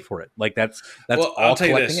people will pay for it. Like that's all I'll tell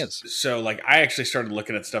collecting you this. is. So, like, I actually started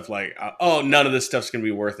looking at stuff like, none of this stuff's going to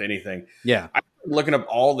be worth anything. Yeah, I started looking up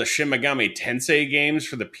all the Shin Megami Tensei games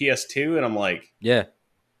for the PS2, and I'm like, yeah.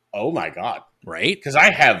 Oh my God. Right? Because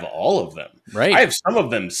I have all of them. Right. I have some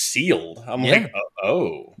of them sealed. I'm like,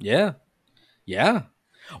 oh. Yeah. Yeah.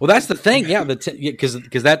 Well, that's the thing. Yeah.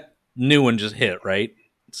 Because that new one just hit, right?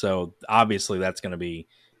 So obviously that's going to be,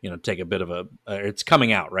 take a bit of it's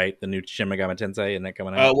coming out, right? The new Shin Megami Tensei, isn't that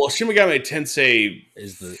coming out? Well, Shin Megami Tensei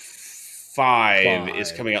is the 5 is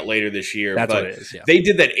coming out later this year. That's but what it is, yeah. They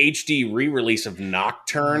did that HD re-release of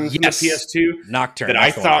Nocturne for the PS2. Nocturne. That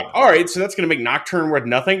I thought, all right, so that's going to make Nocturne worth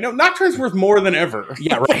nothing. No, Nocturne's worth more than ever.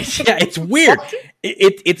 Yeah, right. Yeah, it's weird.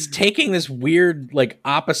 It's taking this weird, like,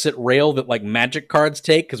 opposite rail that, like, Magic cards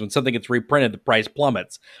take, because when something gets reprinted, the price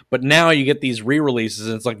plummets. But now you get these re-releases,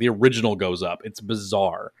 and it's like the original goes up. It's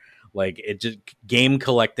bizarre. Like, game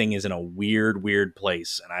collecting is in a weird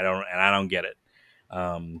place, and I don't get it.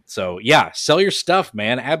 So yeah, sell your stuff,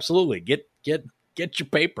 man. Absolutely. Get your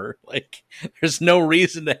paper. Like there's no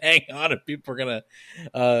reason to hang on if people are going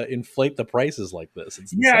to inflate the prices like this.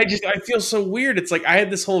 It's insane. I feel so weird. It's like I had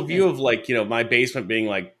this whole view of like, my basement being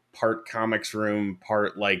like part comics room,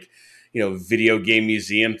 part like, video game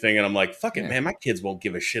museum thing. And I'm like, fuck it, man. My kids won't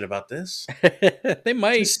give a shit about this. They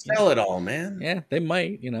might just sell it all, man. Yeah, they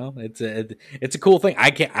might. It's a cool thing.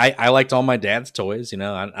 I liked all my dad's toys. I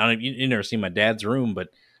don't. You never seen my dad's room, but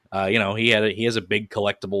he has a big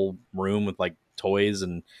collectible room with like toys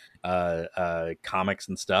and comics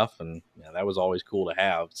and stuff, and that was always cool to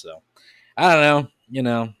have. So I don't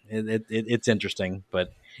know. It's interesting,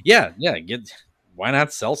 but yeah. Why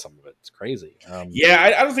not sell some of it? It's crazy. I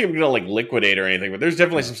don't think I'm gonna like liquidate or anything, but there's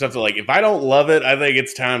definitely some stuff that like if I don't love it, I think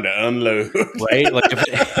it's time to unload. Right? Like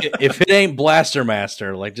if it ain't Blaster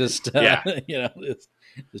Master, like just just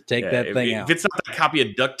take that thing out. If it's not that copy of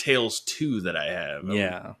DuckTales 2 that I have,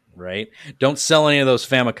 right. Don't sell any of those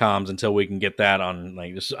Famicoms until we can get that on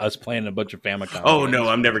like just us playing a bunch of Famicom. Oh no,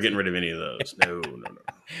 I'm never getting rid of any of those. No.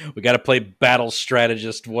 We got to play Battle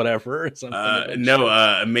Strategist, whatever.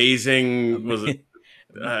 Amazing was it?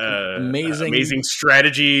 Amazing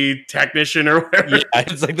strategy technician or whatever. Yeah,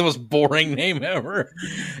 it's like the most boring name ever.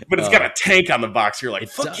 But it's got a tank on the box. You're like,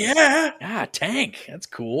 fuck yeah. Yeah, tank. That's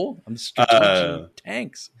cool. I'm strategic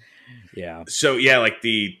tanks. Yeah. So yeah, like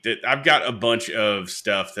I've got a bunch of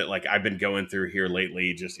stuff that like I've been going through here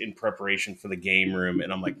lately just in preparation for the game room.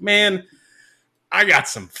 And I'm like, man, I got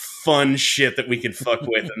some fun shit that we can fuck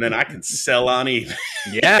with and then I can sell on eBay.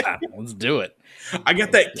 Yeah, let's do it. I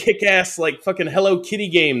got that kick-ass like fucking Hello Kitty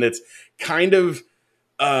game that's kind of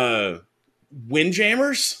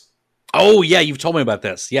Windjammers. Oh yeah, you've told me about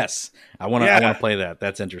this. Yes, I want to play that.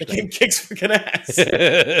 That's interesting. The game kicks fucking ass.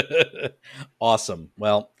 Awesome.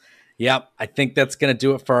 Well, yeah, I think that's going to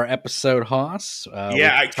do it for our episode, Haas.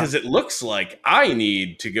 Because it looks like I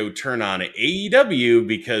need to go turn on AEW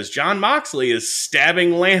because Jon Moxley is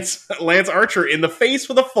stabbing Lance Archer in the face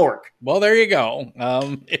with a fork. Well, there you go.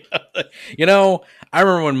 I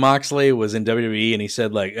remember when Moxley was in WWE and he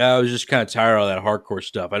said, like, I was just kind of tired of that hardcore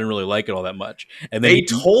stuff. I didn't really like it all that much. And then they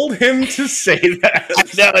told him to say that.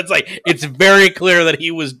 No, it's very clear that he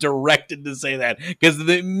was directed to say that because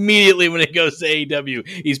immediately when it goes to AEW,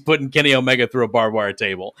 he's putting Kenny Omega through a barbed wire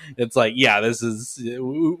table. It's like, yeah,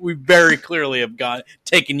 we very clearly have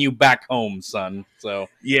taken you back home, son. So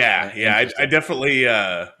I definitely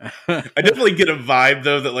I definitely get a vibe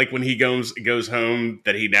though that like when he goes home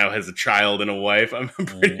that he now has a child and a wife. I'm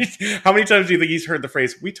pretty. How many times do you think he's heard the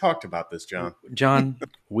phrase "We talked about this, John"? John,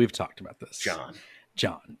 we've talked about this, John.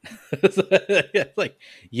 It's like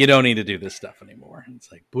you don't need to do this stuff anymore.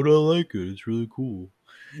 It's like, but I like it. It's really cool.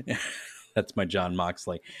 That's my Jon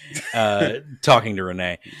Moxley talking to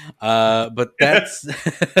Renee. But that's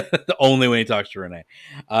only when he talks to Renee.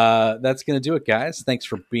 That's going to do it, guys. Thanks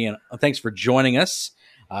for joining us.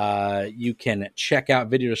 You can check out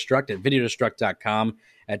Video Destruct at videodestruct.com,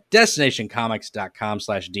 at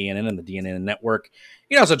destinationcomics.com/DNN and the DNN network.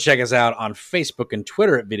 You can also check us out on Facebook and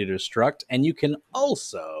Twitter at Video Destruct, and you can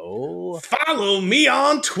also follow me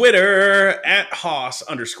on Twitter at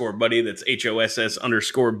Hoss_buddy. That's HOSS_BUDDY.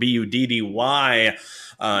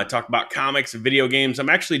 Talk about comics and video games. I'm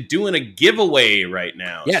actually doing a giveaway right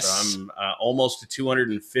now. Yes. So I'm almost to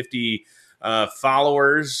 250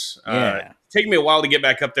 followers. Yeah. Taking me a while to get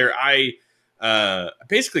back up there. I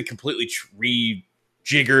basically completely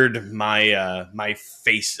rejiggered my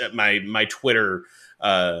face, my Twitter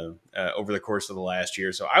over the course of the last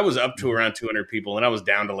year. So I was up to around 200 people and I was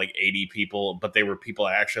down to like 80 people, but they were people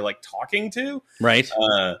I actually like talking to. Right.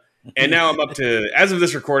 And now I'm up to, as of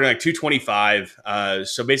this recording, like 225.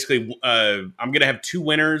 So basically, I'm going to have two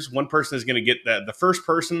winners. One person is going to get the first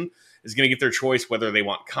person is going to get their choice, whether they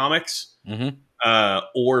want comics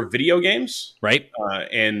or video games. Right.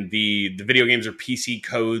 And the video games are PC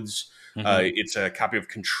codes. It's a copy of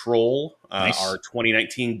Control, Nice. Our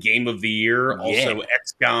 2019 Game of the Year. Also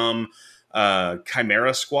XCOM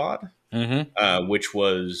Chimera Squad, which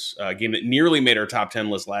was a game that nearly made our top 10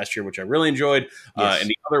 list last year, which I really enjoyed. Yes. And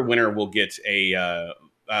the other winner will get a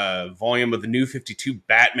volume of the New 52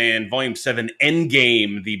 Batman, Volume 7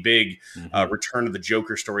 Endgame, the big Return of the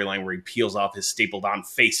Joker storyline where he peels off his stapled-on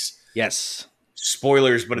face. Yes.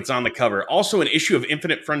 Spoilers, but it's on the cover. Also, an issue of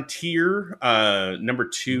Infinite Frontier, number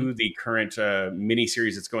 2, the current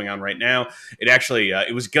mini-series that's going on right now. It actually,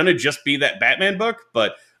 it was going to just be that Batman book,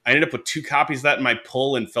 but I ended up with 2 copies of that in my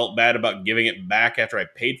pull and felt bad about giving it back after I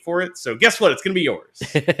paid for it. So guess what? It's going to be yours.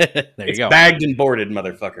 There you go. Bagged and boarded,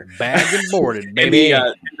 motherfucker. Bagged and boarded, baby.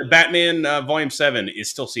 And the Batman Volume 7 is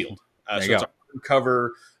still sealed. So it's a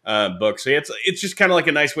cover book. So it's just kind of like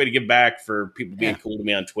a nice way to give back for people being cool to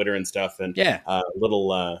me on Twitter and stuff, and a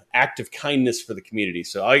little act of kindness for the community.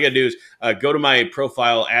 So all you gotta do is go to my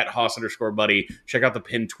profile at Hoss_buddy, check out the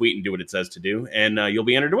pinned tweet and do what it says to do, and you'll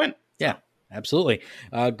be entered to win. Yeah. Absolutely.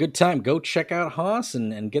 Good time. Go check out Haas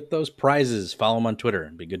and get those prizes. Follow him on Twitter.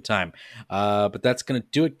 It'd be a good time. But that's going to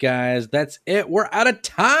do it, guys. That's it. We're out of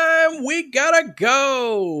time. We got to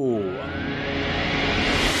go.